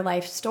know their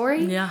life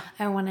story. Yeah.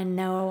 I want to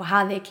know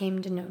how they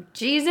came to know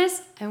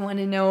Jesus. I want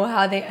to know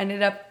how they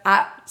ended up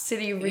at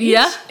City Reach.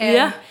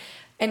 Yeah.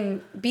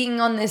 And being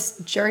on this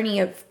journey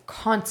of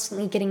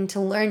constantly getting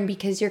to learn,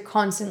 because you're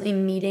constantly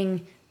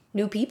meeting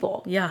new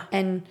people. Yeah.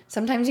 And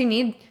sometimes you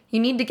need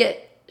to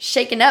get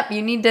shaken up.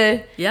 You need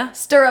to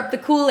stir up the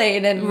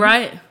Kool-Aid and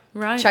right.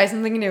 try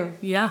something new.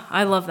 Yeah,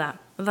 I love that.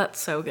 That's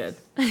so good.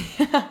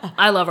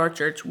 I love our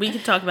church. We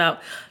could talk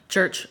about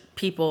church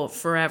people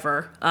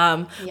forever.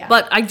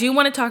 But I do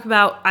want to talk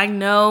about, I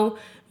know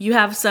you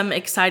have some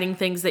exciting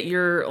things that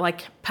you're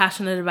like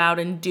passionate about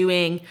and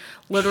doing.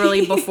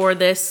 Literally before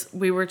this,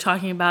 we were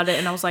talking about it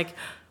and I was like,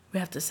 we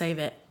have to save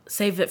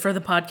it for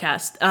the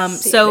podcast.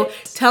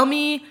 Tell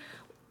me,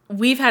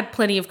 we've had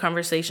plenty of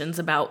conversations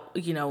about,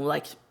 you know,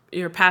 like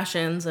your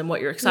passions and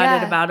what you're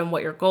excited about and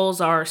what your goals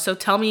are. So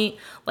tell me,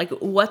 like,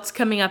 what's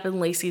coming up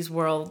in Lacey's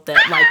world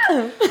that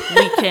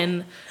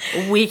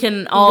like we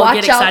can all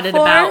get excited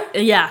about.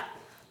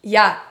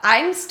 Yeah,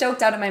 I'm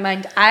stoked out of my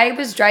mind. I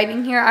was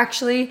driving here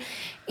actually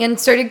and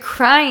started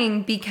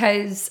crying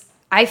because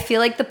I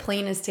feel like the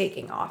plane is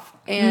taking off.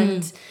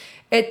 And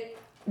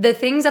the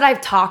things that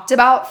I've talked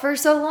about for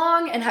so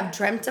long and have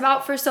dreamt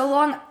about for so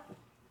long,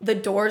 the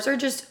doors are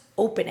just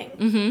opening.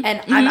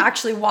 And I'm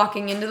actually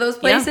walking into those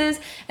places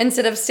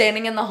instead of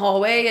standing in the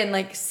hallway and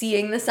like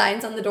seeing the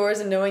signs on the doors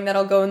and knowing that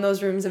I'll go in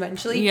those rooms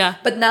eventually.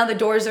 But now the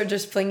doors are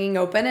just flinging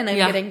open and I'm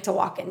getting to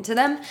walk into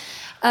them.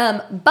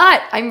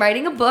 But I'm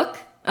writing a book.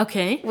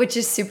 Okay. Which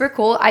is super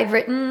cool. I've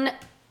written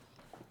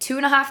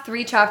 2.5,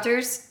 3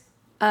 chapters.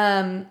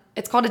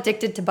 It's called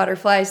Addicted to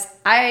Butterflies.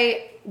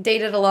 I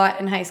dated a lot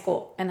in high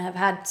school and have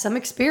had some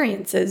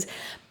experiences,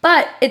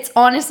 but it's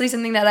honestly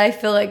something that I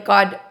feel like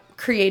God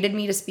created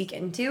me to speak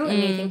into.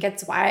 And I think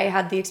it's why I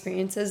had the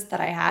experiences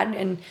that I had,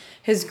 and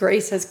his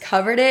grace has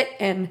covered it.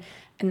 And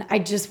I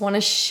just want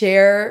to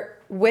share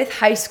with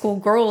high school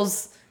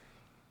girls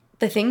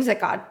the things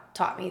that God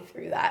taught me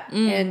through that,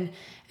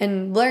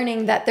 and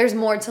learning that there's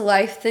more to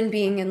life than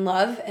being in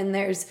love. And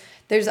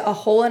there's a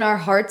hole in our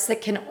hearts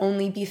that can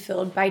only be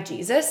filled by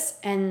Jesus,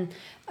 and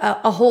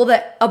a hole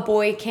that a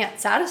boy can't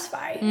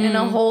satisfy, and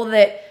a hole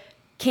that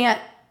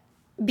can't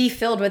be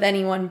filled with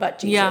anyone but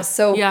Jesus.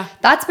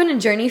 That's been a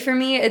journey for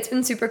me. It's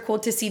been super cool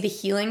to see the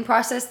healing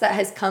process that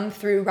has come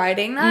through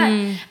writing that.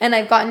 And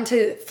I've gotten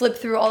to flip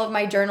through all of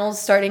my journals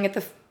starting at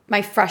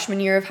my freshman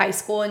year of high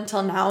school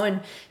until now, and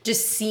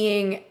just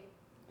seeing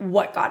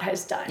what God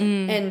has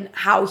done and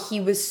how he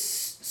was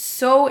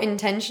so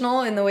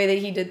intentional in the way that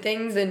he did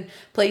things and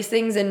placed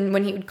things, and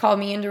when he would call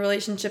me into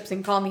relationships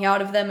and call me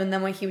out of them, and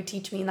then what he would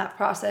teach me in that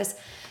process.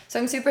 So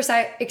I'm super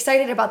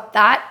excited about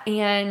that.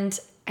 And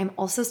I'm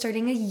also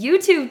starting a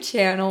YouTube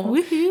channel.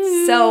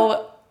 Woohoo.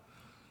 So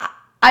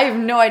I have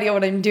no idea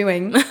what I'm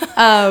doing.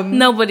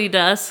 Nobody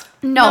does.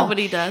 No.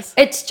 Nobody does.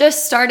 I've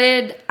just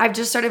started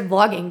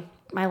vlogging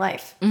my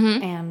life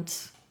and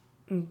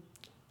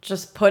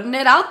just putting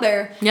it out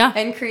there. Yeah.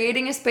 And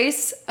creating a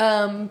space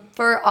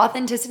for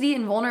authenticity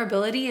and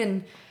vulnerability.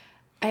 And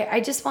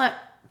I just want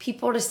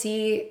people to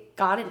see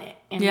God in it.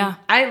 And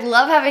I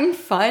love having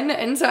fun.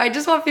 And so I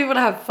just want people to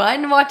have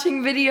fun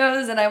watching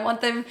videos, and I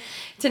want them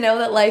to know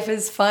that life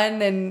is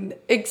fun and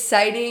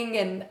exciting.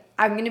 And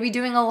I'm going to be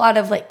doing a lot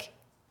of like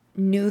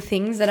new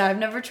things that I've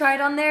never tried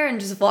on there, and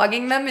just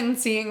vlogging them and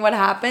seeing what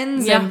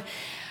happens. Yeah.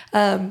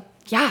 And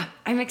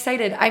I'm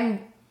excited. I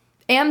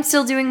am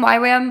still doing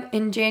YWAM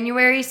in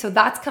January, so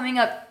that's coming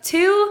up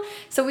too.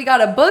 So we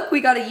got a book, we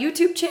got a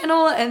YouTube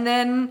channel, and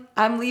then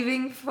I'm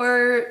leaving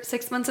for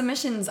 6 months of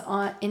missions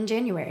in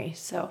January.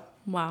 So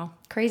wow,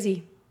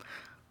 crazy.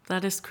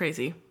 That is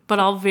crazy, but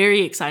all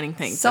very exciting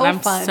things. So and I'm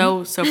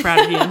fun. so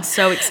proud of you and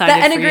so excited.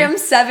 The Enneagram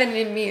 7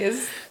 in me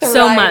is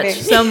thriving.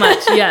 So much.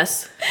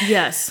 Yes.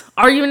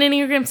 Are you an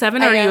Enneagram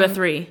 7 or are you a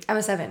 3? I'm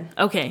a 7.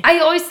 Okay. I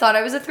always thought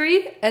I was a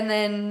 3, and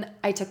then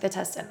I took the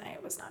test and I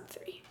was not a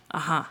 3.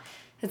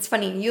 It's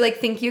funny. You like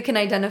think you can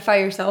identify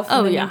yourself,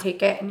 and then you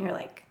take it and you're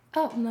like,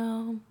 oh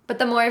no. But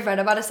the more I've read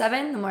about a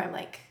 7, the more I'm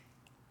like,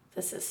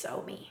 this is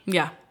so me.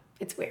 Yeah.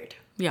 It's weird.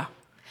 Yeah.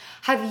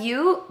 Have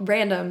you,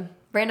 random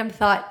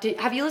thought,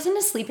 have you listened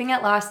to Sleeping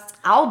at Last's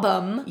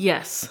album?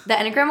 Yes. The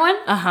Enneagram one?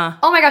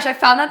 Oh my gosh, I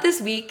found that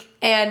this week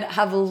and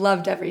have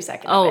loved every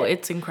second of it. Oh,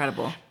 it's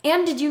incredible.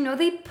 And did you know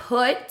they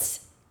put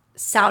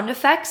sound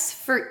effects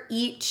for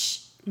each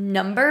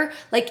number?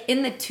 Like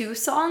in the 2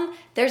 song,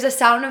 there's a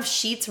sound of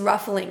sheets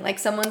ruffling, like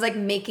someone's like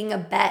making a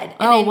bed.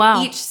 And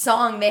in each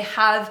song they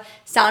have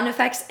sound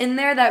effects in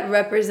there that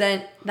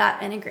represent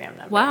that Enneagram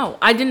number. Wow.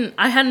 I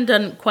hadn't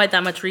done quite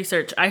that much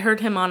research. I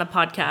heard him on a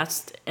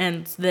podcast,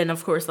 and then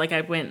of course like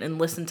I went and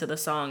listened to the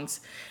songs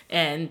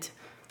and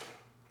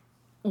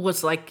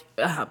was like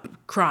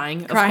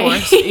crying. Of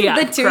course.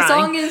 Yeah, the 2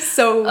 song is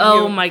so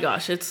oh my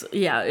gosh,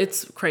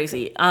 it's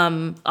crazy.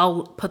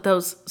 I'll put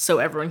those so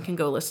everyone can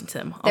go listen to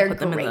them. I'll put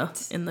them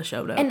in the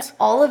show notes. And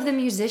all of the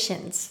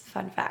musicians,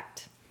 fun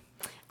fact.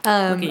 Look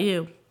at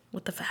you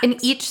with the facts. In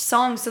each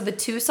song, so the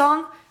 2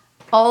 song,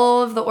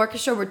 all of the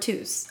orchestra were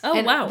 2s. Oh,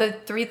 and wow. The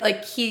 3,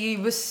 like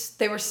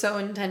they were so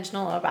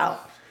intentional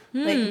about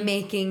like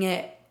making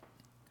it,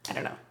 I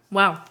don't know.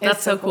 Wow,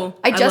 that's so cool.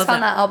 I just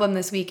found that album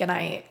this week, and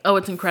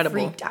it's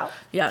incredible. Freaked out.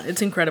 Yeah,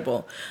 it's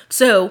incredible.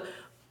 So,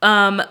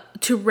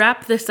 to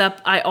wrap this up,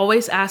 I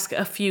always ask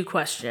a few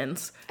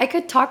questions. I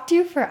could talk to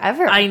you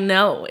forever. I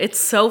know. It's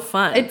so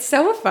fun. It's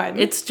so fun.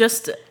 It's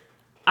just,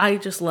 I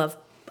love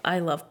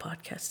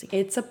podcasting.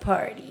 It's a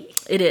party.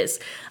 It is.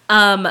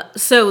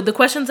 So the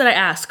questions that I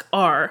ask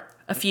are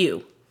a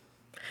few.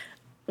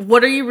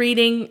 What are you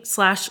reading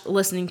 /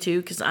 listening to?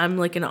 Because I'm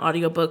like an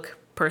audiobook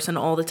person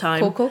all the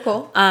time. Cool.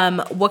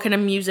 What kind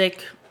of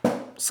music /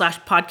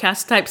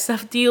 podcast type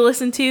stuff do you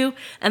listen to?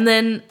 And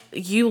then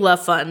you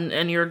love fun,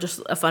 and you're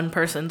just a fun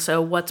person.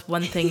 So what's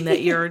one thing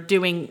that you're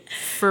doing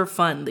for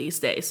fun these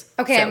days?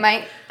 Okay, so, I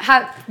might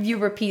have you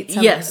repeat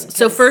something. Yes.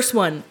 So first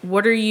one,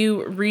 what are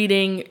you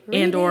reading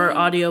and or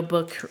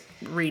audiobook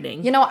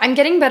reading? You know, I'm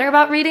getting better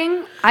about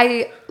reading.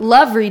 I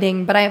love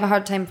reading, but I have a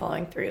hard time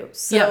following through.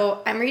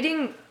 So I'm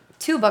reading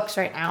 2 books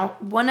right now.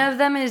 One of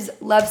them is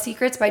Love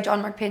Secrets by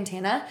John Mark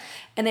Pantana,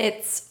 and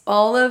it's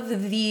all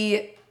of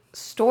the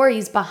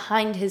stories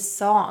behind his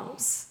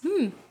songs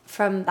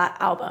from that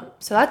album.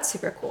 So that's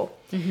super cool.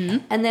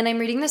 And then I'm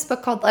reading this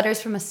book called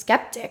Letters from a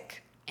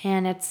Skeptic,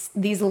 and it's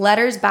these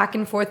letters back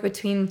and forth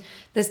between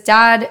this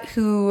dad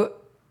who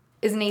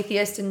is an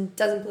atheist and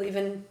doesn't believe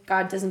in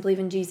God, doesn't believe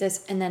in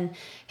Jesus, and then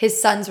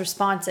his son's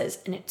responses.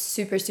 And it's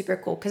super, super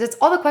cool because it's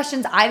all the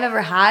questions I've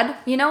ever had,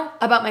 you know,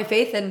 about my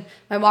faith and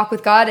my walk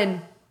with God.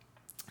 And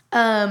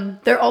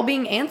they're all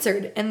being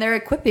answered, and they're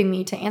equipping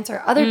me to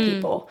answer other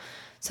people.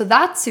 So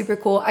that's super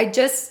cool. I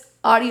just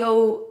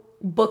audio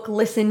book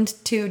listened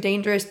to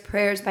Dangerous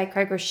Prayers by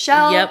Craig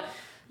Rochelle. Yep.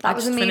 That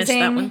was amazing. Finished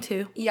that one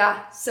too.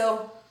 Yeah.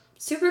 So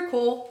super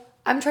cool.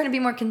 I'm trying to be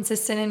more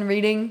consistent in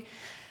reading.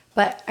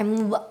 but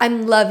I'm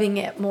loving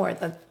it more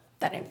that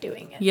I'm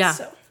doing it. Yeah.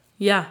 So.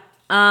 Yeah.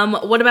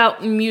 What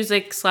about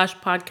music /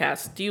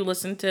 podcasts? Do you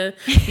listen to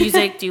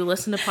music? Do you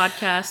listen to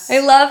podcasts? I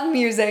love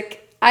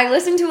music. I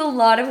listen to a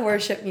lot of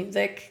worship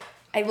music.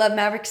 I love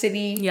Maverick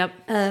City. Yep.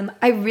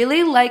 I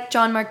really like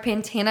John Mark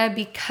Pantana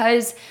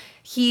because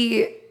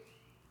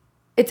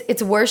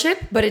it's worship,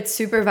 but it's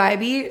super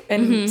vibey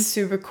and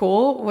super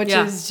cool, which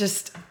is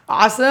just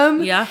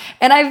awesome. Yeah.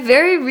 And I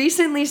very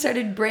recently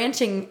started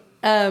branching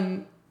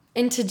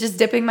into just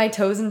dipping my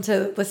toes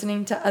into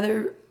listening to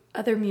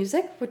other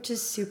music, which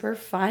is super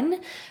fun.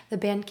 The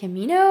band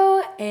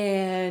Camino,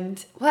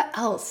 and what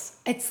else?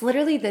 It's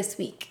literally this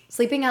week.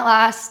 Sleeping at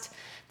Last,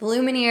 The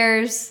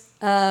Lumineers,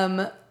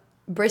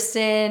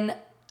 Briston,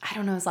 I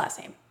don't know his last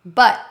name,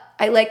 but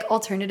I like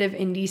alternative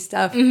indie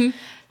stuff.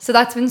 So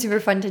that's been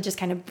super fun to just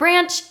kind of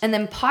branch. And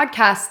then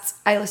podcasts,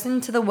 I listen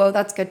to the Whoa,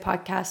 That's Good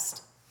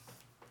podcast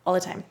all the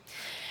time.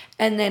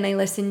 And then I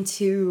listen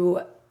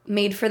to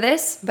Made for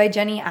This by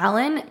Jenny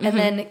Allen, and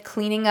then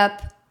Cleaning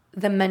Up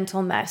the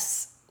Mental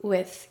Mess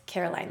with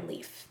Caroline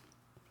Leaf.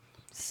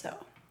 So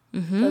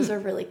those are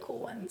really cool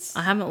ones.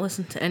 I haven't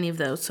listened to any of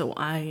those, so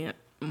I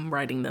am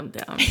writing them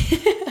down.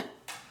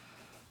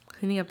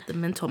 Cleaning Up the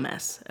Mental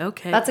Mess.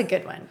 Okay. That's a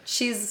good one.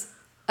 She's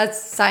a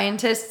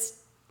scientist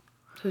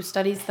who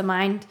studies the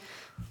mind.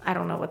 I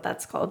don't know what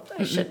that's called.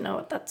 I should know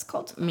what that's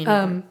called.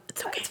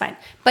 It's okay. It's fine.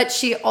 But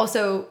she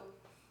also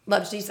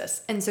loves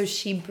Jesus. And so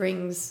she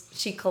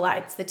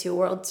collides the two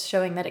worlds,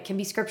 showing that it can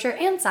be scripture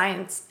and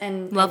science.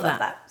 And love I love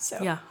that. So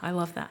yeah, I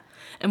love that.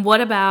 And what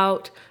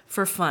about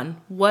for fun?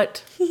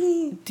 What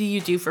do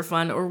you do for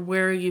fun, or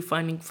where are you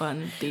finding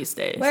fun these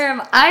days? Where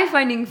am I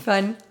finding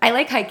fun? I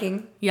like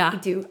hiking. Yeah. I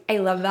do. I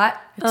love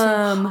that. It's so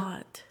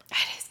hot.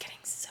 It is getting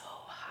so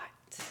hot.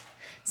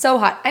 So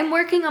hot. I'm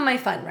working on my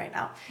fun right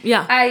now.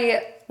 Yeah.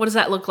 What does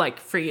that look like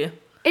for you?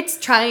 It's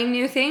trying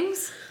new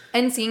things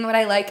and seeing what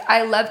I like.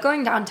 I love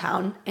going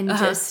downtown and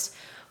just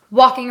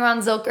walking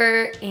around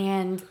Zilker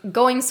and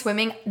going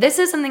swimming. This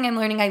is something I'm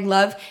learning I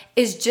love,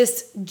 is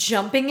just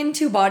jumping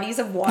into bodies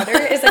of water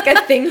is like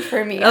a thing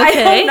for me. I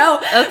don't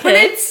know. Okay. When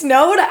it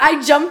snowed, I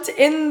jumped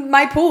in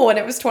my pool and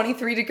it was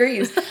 23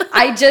 degrees.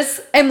 I just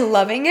am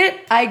loving it.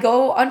 I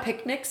go on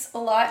picnics a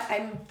lot.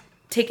 I'm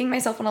taking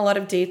myself on a lot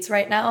of dates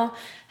right now.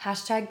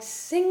 #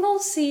 single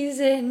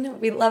season.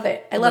 We love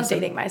it. I love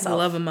dating myself. I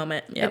love a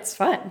moment. Yep. It's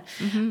fun.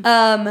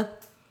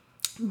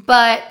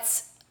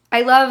 But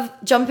I love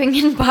jumping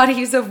in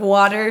bodies of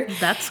water.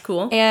 That's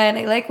cool. And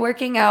I like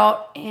working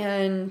out,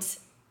 and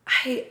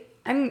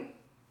I'm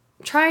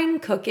trying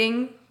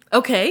cooking.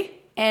 Okay.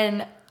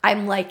 And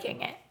I'm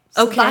liking it.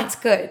 So that's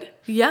good.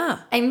 Yeah.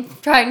 I'm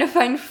trying to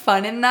find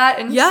fun in that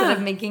instead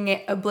of making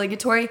it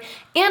obligatory.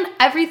 And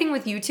everything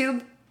with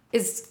YouTube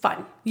is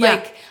fun. Yeah.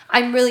 Like,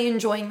 I'm really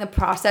enjoying the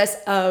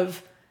process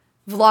of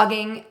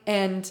vlogging,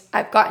 and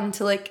I've gotten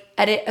to like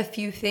edit a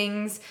few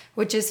things,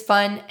 which is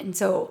fun. And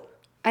so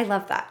I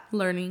love that.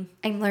 Learning.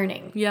 I'm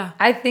learning. Yeah.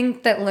 I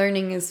think that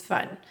learning is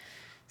fun.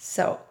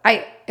 So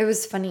it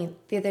was funny.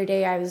 The other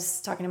day I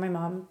was talking to my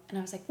mom and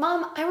I was like,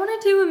 Mom, I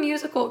want to do a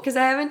musical because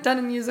I haven't done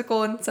a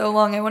musical in so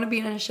long. I want to be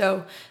in a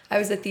show. I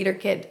was a theater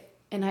kid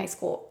in high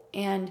school.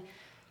 And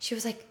she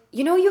was like,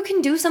 you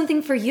can do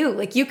something for you.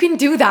 Like, you can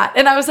do that.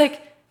 And I was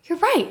like, you're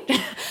right.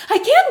 I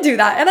can do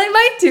that. And I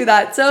might do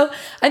that. So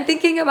I'm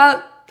thinking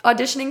about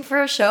auditioning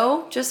for a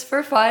show just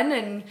for fun.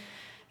 And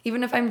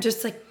even if I'm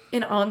just like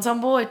in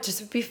ensemble, it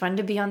just would be fun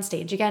to be on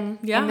stage again.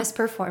 Yeah. I miss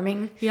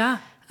performing. Yeah.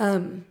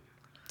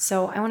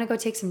 So I want to go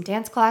take some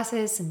dance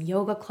classes, some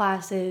yoga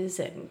classes,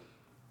 and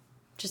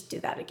just do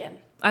that again.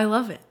 I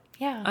love it.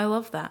 Yeah. I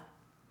love that.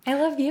 I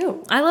love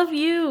you. I love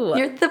you.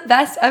 You're the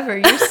best ever.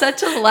 You're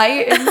such a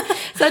light and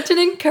such an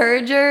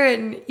encourager,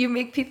 and you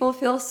make people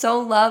feel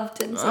so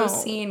loved and so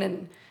seen.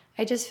 And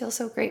I just feel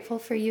so grateful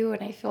for you,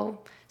 and I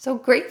feel so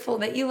grateful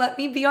that you let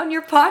me be on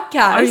your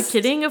podcast. Are you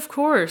kidding? Of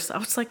course. I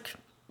was like,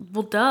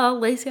 well, duh,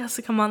 Lacey has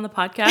to come on the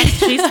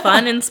podcast. She's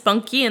fun and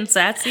spunky and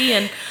sassy,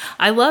 and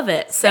I love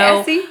it.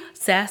 So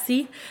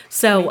sassy.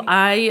 So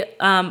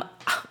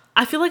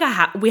I feel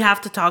like we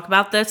have to talk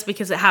about this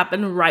because it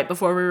happened right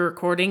before we were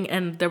recording,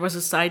 and there was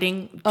a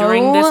sighting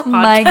during this podcast. Oh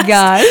my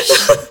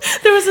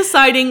gosh. There was a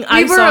sighting.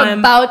 We were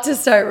about to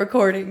start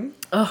recording.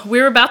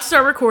 We were about to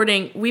start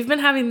recording. We've been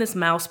having this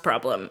mouse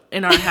problem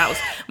in our house.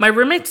 My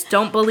roommates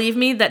don't believe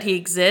me that he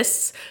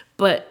exists,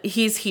 but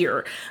he's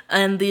here.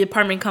 And the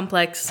apartment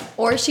complex.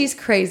 Or she's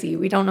crazy.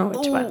 We don't know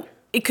which one.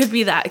 It could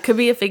be that. It could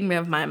be a figment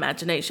of my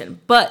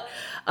imagination. But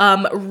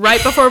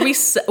right before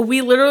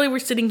we literally were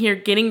sitting here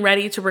getting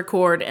ready to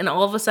record, and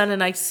all of a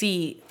sudden I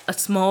see a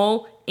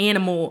small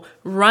animal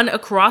run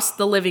across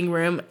the living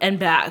room and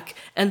back.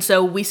 And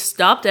so we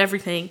stopped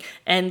everything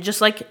and just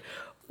like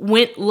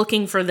went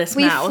looking for this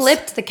mouse. We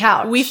flipped the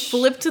couch. We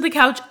flipped to the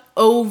couch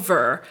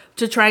over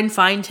to try and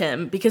find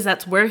him because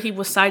that's where he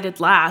was sighted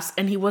last,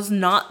 and he was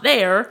not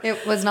there.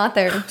 It was not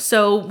there.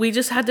 So we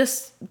just had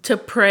to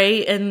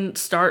pray and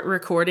start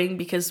recording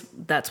because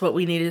that's what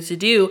we needed to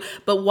do.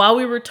 But while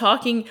we were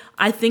talking,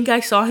 I think I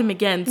saw him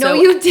again. No,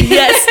 you did.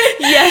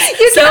 Yes.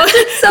 You kept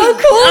it so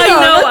cool. I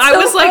know. That's I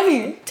was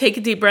funny. like, take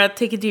a deep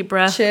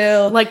breath.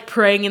 Chill. Like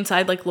praying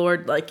inside, like,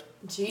 Lord, like,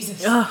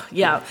 Jesus.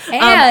 Yeah.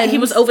 And he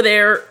was over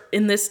there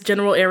in this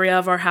general area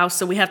of our house,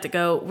 so we're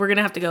going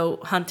to have to go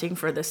hunting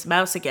for this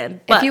mouse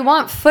again. But if you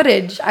want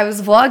footage, I was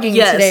vlogging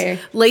today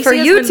Lacey for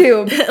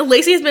YouTube.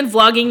 Lacey has been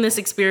vlogging this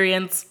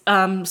experience,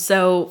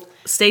 so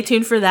stay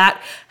tuned for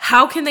that.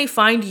 How can they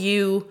find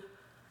you?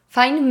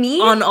 Find me?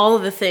 On all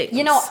of the things.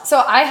 You know, so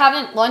I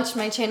haven't launched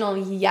my channel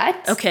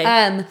yet.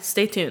 Okay,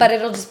 stay tuned. But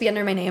it'll just be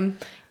under my name.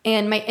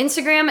 And my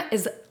Instagram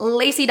is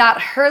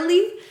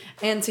Lacey.Hurley.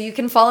 And so you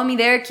can follow me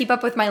there, keep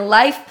up with my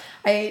life.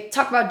 I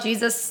talk about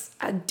Jesus,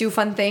 I do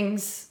fun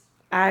things,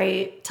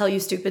 I tell you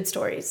stupid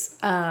stories.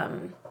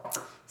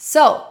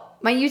 So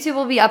my YouTube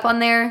will be up on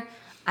there.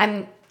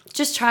 I'm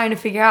just trying to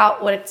figure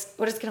out what it's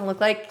gonna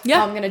look like,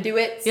 how I'm gonna do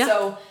it. Yeah.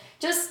 So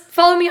just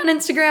follow me on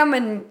Instagram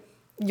and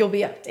you'll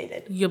be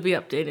updated. You'll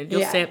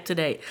stay up to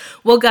date.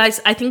 Well,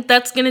 guys, I think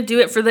that's gonna do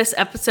it for this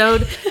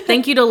episode.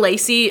 Thank you to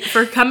Lacey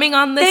for coming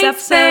on this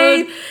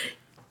episode. Babe.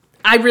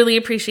 I really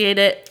appreciate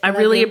it. I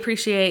really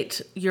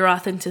appreciate your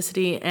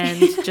authenticity and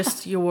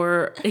just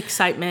your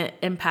excitement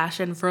and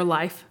passion for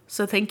life.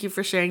 So thank you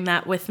for sharing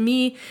that with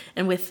me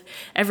and with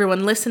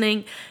everyone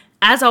listening.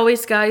 As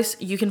always, guys,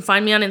 you can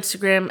find me on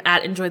Instagram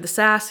at Enjoy the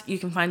Sass. You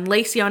can find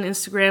Lacey on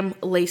Instagram,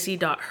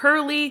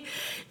 Lacey.Hurley.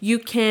 You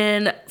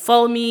can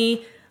follow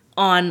me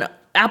on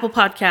Apple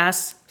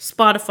Podcasts,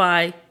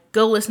 Spotify.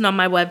 Go listen on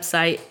my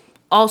website.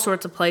 All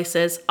sorts of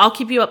places. I'll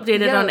keep you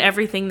updated on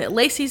everything that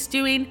Lacey's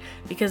doing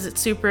because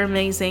it's super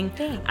amazing.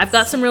 Thanks. I've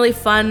got some really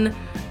fun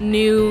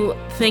new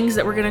things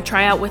that we're going to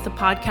try out with the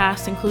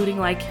podcast, including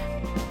like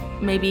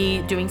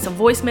maybe doing some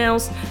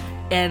voicemails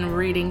and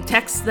reading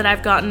texts that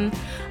I've gotten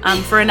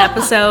for an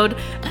episode.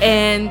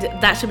 And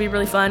that should be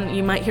really fun.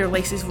 You might hear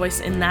Lacey's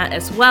voice in that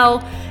as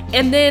well.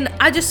 And then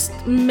I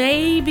just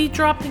may be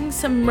dropping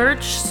some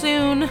merch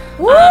soon, as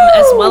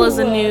well as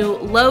a new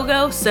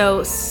logo.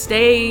 So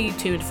stay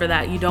tuned for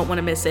that. You don't want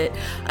to miss it.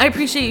 I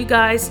appreciate you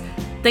guys.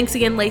 Thanks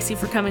again, Lacey,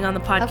 for coming on the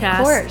podcast.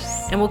 Of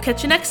course. And we'll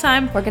catch you next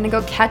time. We're going to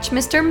go catch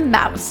Mr.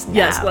 Mouse now.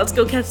 Yes, let's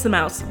go catch the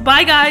mouse.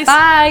 Bye, guys.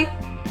 Bye.